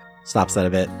kind of stops that a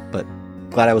bit, but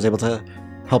glad I was able to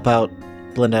help out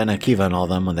Belinda and Akiva and all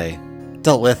them when they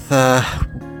dealt with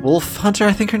Wolf Hunter,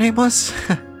 I think her name was.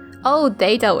 Oh,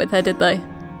 they dealt with her, did they?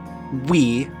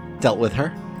 We dealt with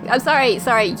her. I'm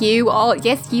sorry, you all.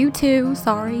 Yes, you too.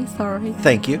 Sorry.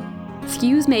 Thank you.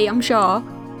 Excuse me, I'm sure.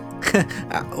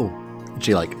 Oh,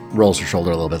 she rolls her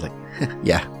shoulder a little bit,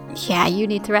 yeah. Yeah, you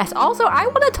need to rest. Also, I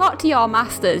want to talk to your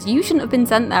masters. You shouldn't have been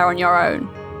sent there on your own.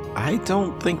 I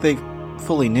don't think they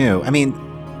fully knew. I mean,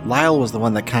 Lyle was the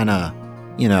one that kind of,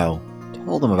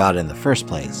 told them about it in the first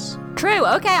place. True,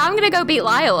 okay, I'm gonna go beat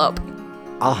Lyle up.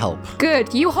 I'll help.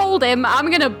 Good, you hold him, I'm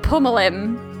gonna pummel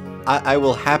him. I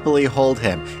will happily hold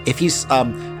him. If he's,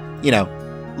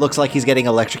 looks like he's getting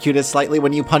electrocuted slightly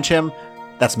when you punch him,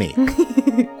 that's me.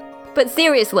 But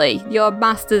seriously, your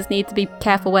masters need to be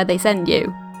careful where they send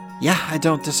you. Yeah, I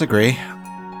don't disagree.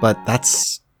 But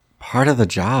that's part of the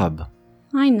job.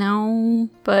 I know,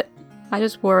 but I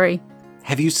just worry.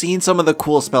 Have you seen some of the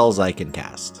cool spells I can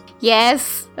cast?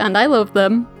 Yes, and I love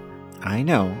them. I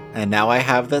know, and now I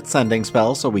have that sending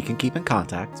spell so we can keep in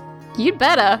contact. You'd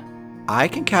better. I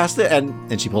can cast it,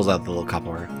 and she pulls out the little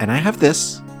copper. And I have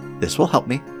this. This will help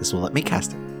me. This will let me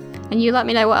cast it. And you let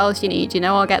me know what else you need.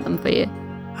 I'll get them for you.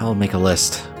 I'll make a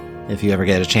list. If you ever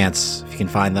get a chance, if you can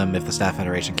find them, if the Staff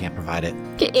Federation can't provide it.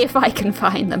 If I can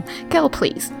find them. Girl,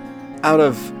 please. Out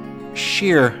of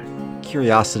sheer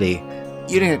curiosity,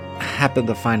 You didn't happen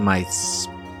to find my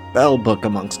spell book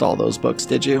amongst all those books,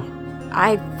 did you?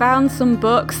 I found some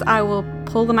books. I will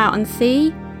pull them out and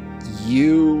see.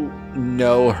 You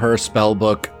know her spell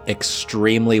book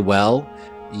extremely well.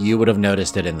 You would have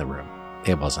noticed it in the room.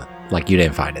 It wasn't. Like, you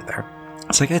didn't find it there.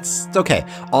 It's like, it's okay.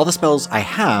 All the spells I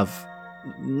have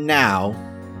now,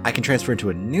 I can transfer into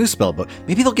a new spell book.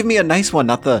 Maybe they'll give me a nice one,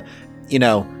 not the,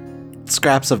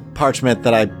 scraps of parchment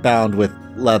that I bound with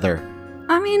leather.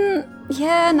 I mean,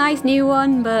 yeah, nice new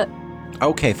one, but...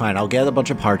 Okay, fine. I'll get a bunch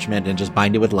of parchment and just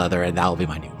bind it with leather, and that'll be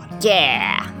my new one.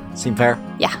 Yeah. Seem fair?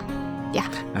 Yeah.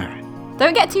 All right.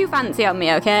 Don't get too fancy on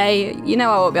me, okay? You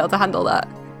know I won't be able to handle that.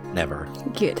 Never.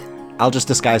 Good. I'll just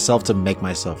disguise self to make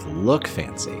myself look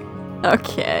fancy.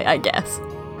 Okay, I guess.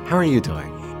 How are you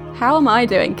doing? How am I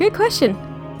doing? Good question.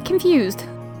 Confused.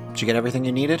 Did you get everything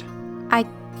you needed? I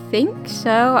think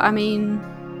so. I mean,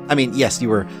 yes, you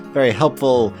were very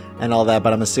helpful and all that,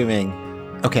 but I'm assuming...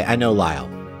 Okay, I know Lyle.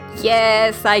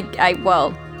 yes, I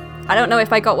don't know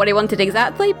if I got what he wanted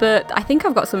exactly, but I think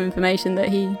I've got some information that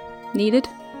he needed.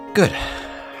 Good.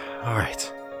 All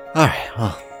right,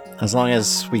 well, as long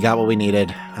as we got what we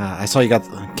needed. I saw you got...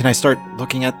 Can I start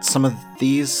looking at some of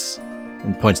these?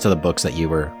 And points to the books that you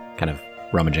were kind of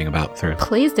rummaging about through.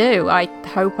 Please do. I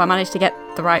hope I managed to get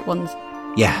the right ones.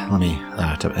 Yeah, let me...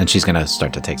 and she's going to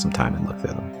start to take some time and look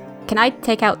through them. Can I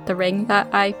take out the ring that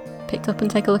I picked up and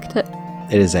take a look at it?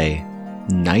 It is a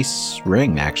nice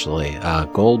ring, actually.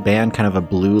 Gold band, kind of a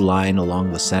blue line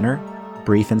along the center.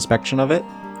 Brief inspection of it,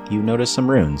 you notice some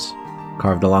runes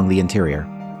carved along the interior.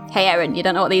 Hey, Erin, you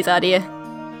don't know what these are, do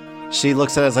you? She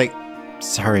looks at it as like,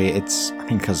 sorry, it's, I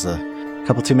think because a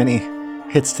couple too many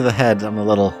hits to the head, I'm a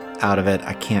little out of it.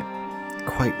 I can't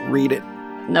quite read it.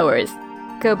 No worries.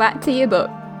 Go back to your book,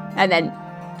 and then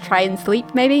try and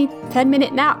sleep maybe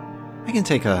 10-minute nap. I can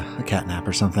take a cat nap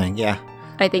or something, yeah.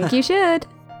 I think you should.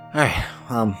 Alright,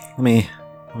 let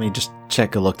me just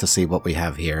check a look to see what we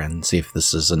have here and see if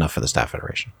this is enough for the Staff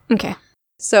Federation. Okay.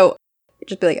 So,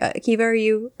 just be like, Akiva, are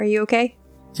you okay?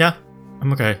 Yeah,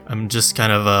 I'm okay. I'm just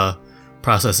kind of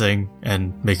processing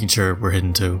and making sure we're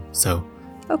hidden too, so.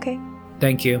 Okay.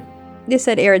 Thank you. They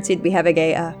said Aaron seemed to be having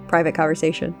a private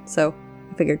conversation, so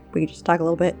I figured we could just talk a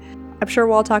little bit. I'm sure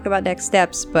we'll all talk about next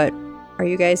steps, but are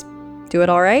you guys doing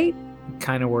all right?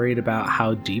 Kind of worried about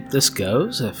how deep this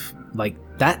goes. If,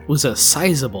 that was a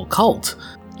sizable cult.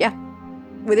 Yeah.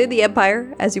 Within the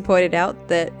Empire, as you pointed out,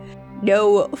 that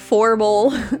no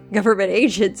formal government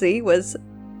agency was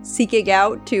seeking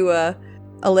out to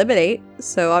eliminate,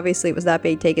 so obviously it was not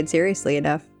being taken seriously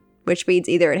enough, which means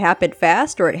either it happened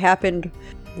fast or it happened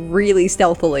really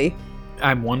stealthily.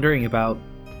 I'm wondering about,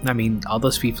 all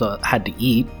those people had to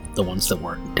eat, the ones that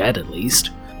weren't dead at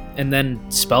least. And then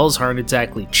spells aren't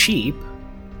exactly cheap.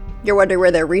 You're wondering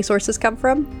where their resources come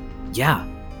from? Yeah.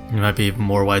 It might be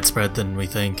more widespread than we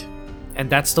think. And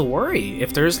that's the worry.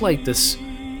 If there's this...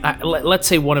 let's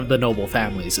say one of the noble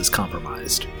families is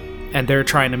compromised, and they're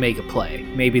trying to make a play.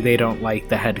 Maybe they don't like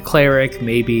the head cleric,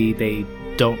 maybe they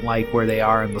don't like where they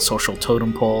are in the social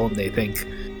totem pole, and they think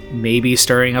maybe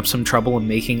stirring up some trouble and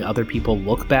making other people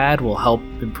look bad will help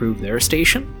improve their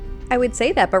station. I would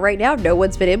say that, but right now no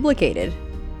one's been implicated.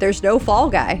 There's no fall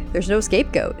guy. There's no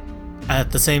scapegoat.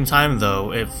 At the same time,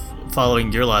 though, if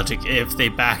following your logic, if they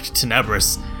backed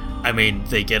Tenebris,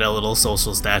 they get a little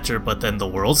social stature, but then the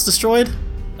world's destroyed?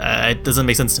 It doesn't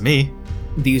make sense to me.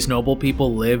 These noble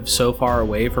people live so far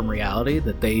away from reality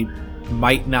that they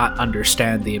might not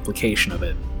understand the implication of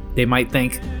it. They might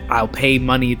think, I'll pay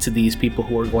money to these people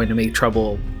who are going to make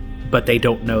trouble, but they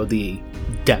don't know the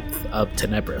depth of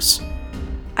Tenebris.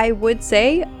 I would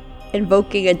say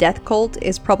invoking a death cult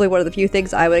is probably one of the few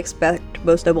things I would expect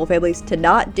most noble families to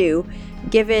not do,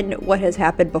 given what has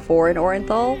happened before in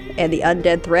Orenthal and the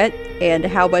undead threat and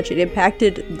how much it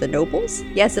impacted the nobles.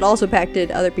 Yes, it also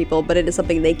impacted other people, but it is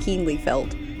something they keenly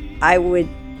felt. I would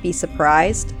be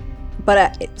surprised,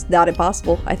 but it's not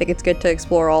impossible. I think it's good to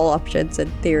explore all options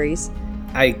and theories.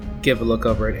 I give a look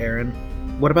over at Aaron.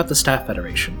 What about the Staff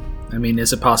Federation?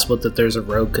 Is it possible that there's a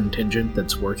rogue contingent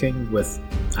that's working with,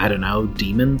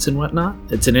 demons and whatnot?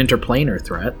 It's an interplanar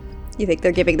threat. You think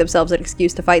they're giving themselves an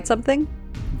excuse to fight something?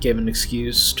 Give an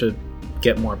excuse to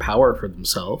get more power for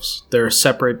themselves. They're a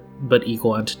separate but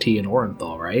equal entity in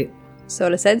Orenthal, right? So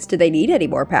in a sense, do they need any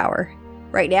more power?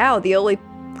 Right now, the only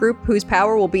group whose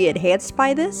power will be enhanced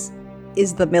by this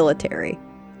is the military.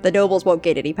 The nobles won't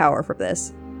get any power from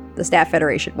this. The Staff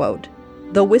Federation won't.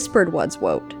 The Whispered Ones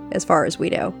won't, as far as we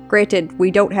know. Granted,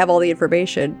 we don't have all the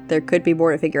information. There could be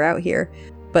more to figure out here.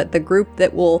 But the group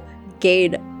that will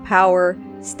gain power,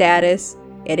 status,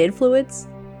 and influence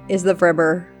is the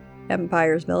Vremer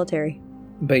Empire's military.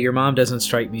 But your mom doesn't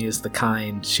strike me as the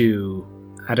kind to,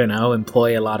 I don't know,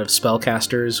 employ a lot of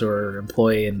spellcasters or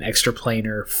employ an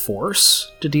extraplanar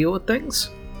force to deal with things.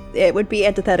 It would be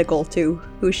antithetical to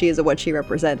who she is and what she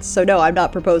represents. So no, I'm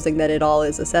not proposing that it all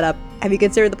is a setup. Have you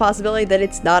considered the possibility that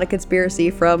it's not a conspiracy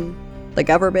from the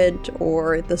government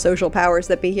or the social powers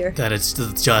that be here? That it's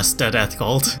just a death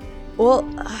cult. Well,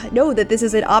 no, that this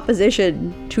is in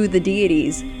opposition to the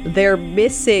deities. They're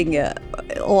missing a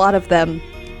lot of them.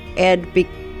 And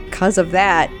because of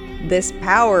that, this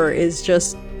power is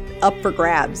just up for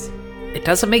grabs. It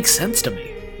doesn't make sense to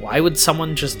me. Why would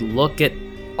someone just look at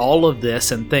all of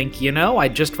this and think,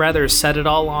 I'd just rather set it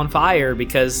all on fire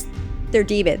because... They're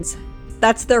demons.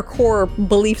 That's their core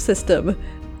belief system.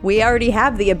 We already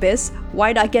have the Abyss.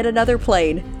 Why not get another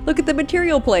plane? Look at the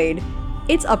material plane.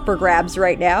 It's up for grabs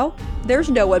right now.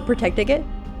 There's no one protecting it.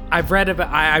 I've read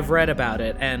about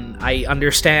it, and I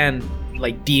understand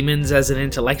demons as an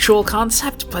intellectual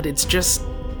concept, but it's just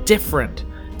different.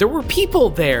 There were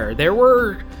people there.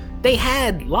 They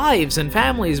had lives and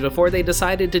families before they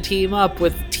decided to team up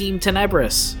with Team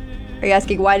Tenebris. Are you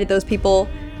asking why did those people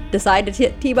decide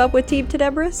to team up with Team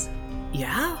Tenebris?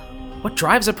 Yeah? What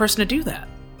drives a person to do that?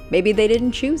 Maybe they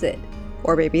didn't choose it.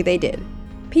 Or maybe they did.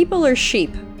 People are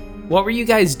sheep. What were you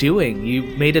guys doing? You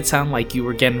made it sound like you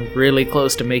were getting really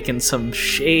close to making some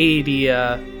shady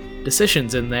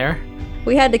decisions in there.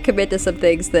 We had to commit to some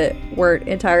things that weren't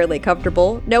entirely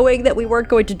comfortable, knowing that we weren't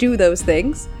going to do those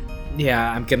things.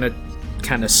 Yeah, I'm gonna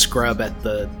kind of scrub at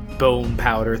the bone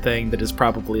powder thing that is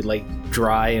probably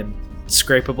dry and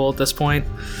scrapable at this point.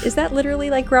 Is that literally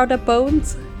ground up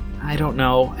bones? I don't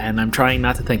know, and I'm trying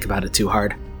not to think about it too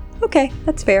hard. Okay,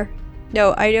 that's fair.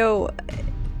 No, I know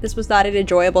this was not an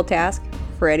enjoyable task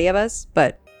for any of us,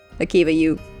 but Akiva,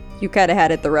 you kind of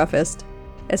had it the roughest,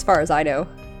 as far as I know.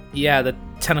 Yeah, the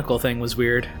tentacle thing was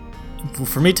weird.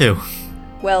 For me too.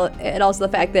 Well, and also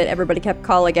the fact that everybody kept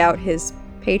calling out his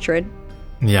patron.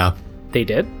 Yeah. They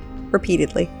did?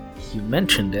 Repeatedly. You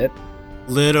mentioned it.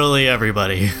 Literally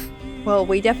everybody. Well,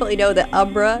 we definitely know that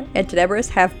Umbra and Tenebris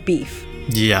have beef.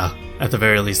 Yeah. At the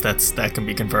very least, that can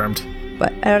be confirmed.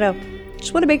 But I don't know.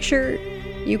 Just want to make sure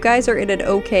you guys are in an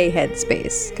okay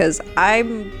headspace, because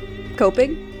I'm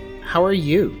coping. How are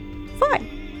you? Fine.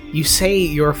 You say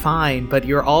you're fine, but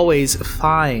you're always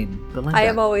fine, Belinda. I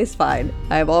am always fine.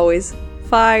 I am always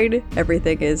fine.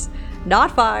 Everything is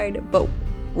not fine, but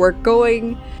we're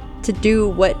going to do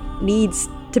what needs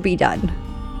to be done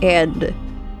and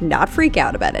not freak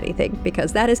out about anything,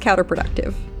 because that is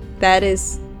counterproductive. That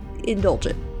is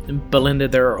indulgent. Belinda,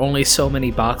 there are only so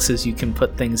many boxes you can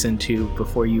put things into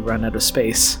before you run out of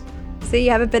space. See,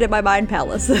 you haven't been in my mind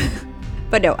palace.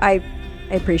 But no, I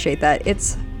appreciate that.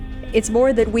 It's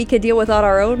more than we can deal with on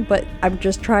our own, but I'm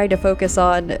just trying to focus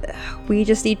on, we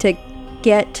just need to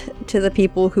get to the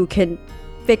people who can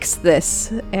fix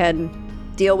this and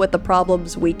deal with the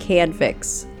problems we can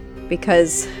fix,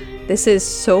 because this is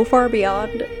so far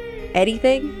beyond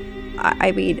anything.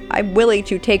 I mean, I'm willing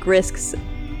to take risks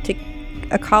to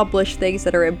accomplish things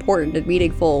that are important and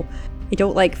meaningful. I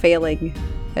don't like failing,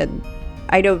 and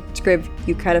I know, Scriv,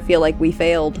 you kind of feel like we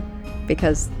failed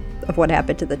because of what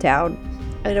happened to the town.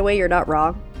 In a way, you're not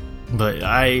wrong. But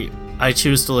I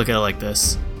choose to look at it like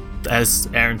this. As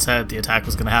Aaron said, the attack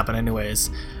was going to happen anyways.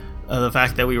 The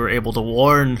fact that we were able to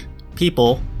warn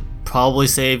people probably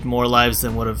saved more lives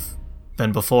than would have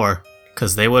been before,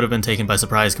 because they would have been taken by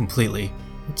surprise completely.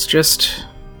 It's just,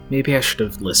 maybe I should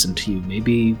have listened to you.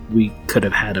 Maybe we could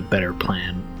have had a better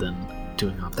plan than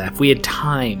doing all that. If we had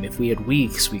time, if we had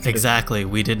weeks, we could Exactly.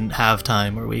 We didn't have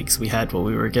time or weeks. We had what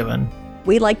we were given.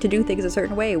 We like to do things a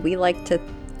certain way. We like to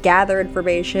gather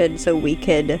information so we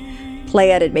could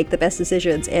plan and make the best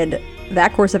decisions, and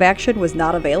that course of action was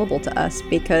not available to us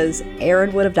because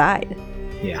Aaron would have died.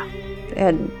 Yeah.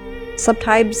 And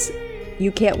sometimes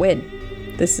you can't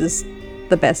win. This is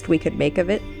the best we could make of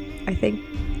it, I think.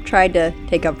 Tried to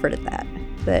take comfort in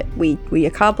that we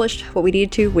accomplished what we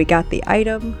needed to. We got the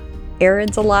item.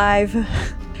 Aaron's alive.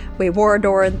 We warned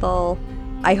Orenthal.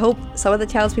 I hope some of the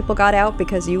townspeople got out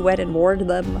because you went and warned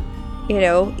them. You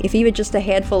know, if even just a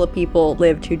handful of people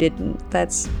lived who didn't,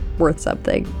 that's worth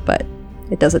something. But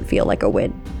it doesn't feel like a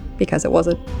win because it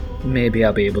wasn't. Maybe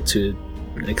I'll be able to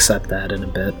accept that in a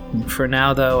bit. For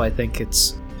now, though, I think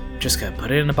it's just gonna put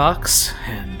it in a box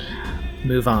and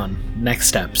move on. Next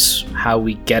steps. How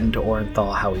we get into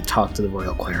Orenthal, how we talk to the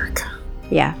Royal Cleric.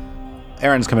 Yeah.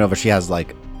 Erin's coming over. She has,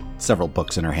 like, several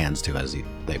books in her hands, too, as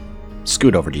they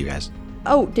scoot over to you guys.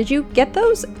 Oh, did you get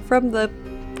those from the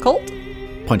cult?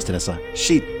 Points to Nissa.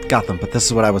 She got them, but this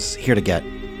is what I was here to get.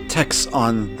 Texts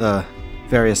on the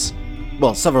various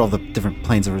several of the different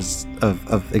planes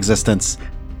of existence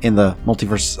in the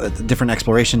multiverse, different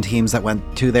exploration teams that went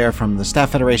to there from the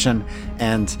Staff Federation,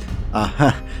 and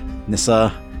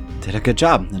Nissa did a good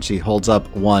job. And she holds up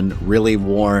one really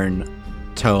worn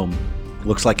tome.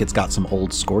 Looks like it's got some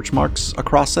old scorch marks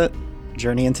across it.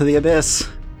 Journey into the Abyss.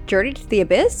 Journey to the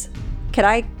Abyss? Can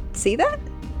I see that?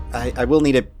 I will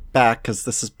need it back because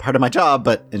this is part of my job,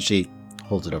 and she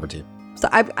holds it over to you. So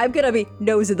I'm gonna be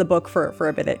nosing the book for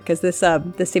a minute because this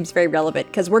seems very relevant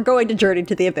because we're going to Journey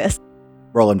to the Abyss.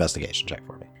 Roll investigation check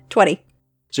for me. 20.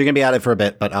 So you're gonna be at it for a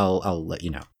bit, but I'll let you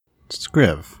know.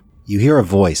 Scriv, you hear a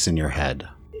voice in your head.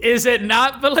 Is it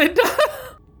not Belinda?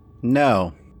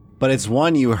 No, but it's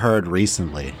one you heard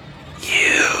recently.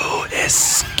 You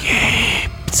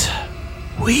escaped.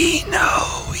 We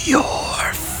know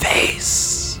your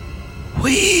face.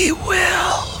 We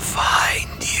will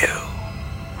find you.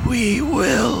 We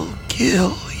will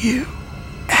kill you.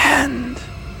 And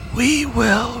we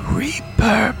will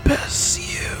repurpose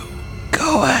you.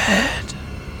 Go ahead.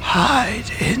 Hide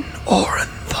in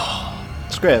Orenthal.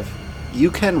 Scriv,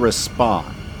 you can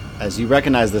respond, as you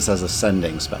recognize this as a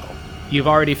sending spell. You've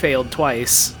already failed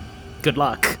twice. Good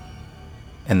luck.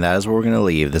 And that is where we're going to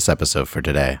leave this episode for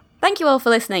today. Thank you all for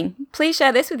listening. Please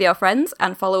share this with your friends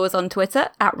and follow us on Twitter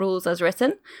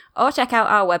 @RulesAsWritten, or check out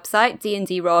our website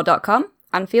dndraw.com,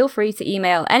 and feel free to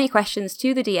email any questions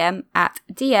to the DM at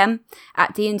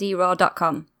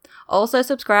dm@dndraw.com. Also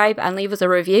subscribe and leave us a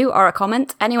review or a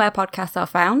comment anywhere podcasts are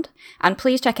found, and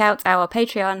please check out our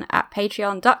Patreon at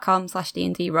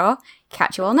patreon.com/dndraw.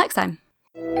 Catch you all next time.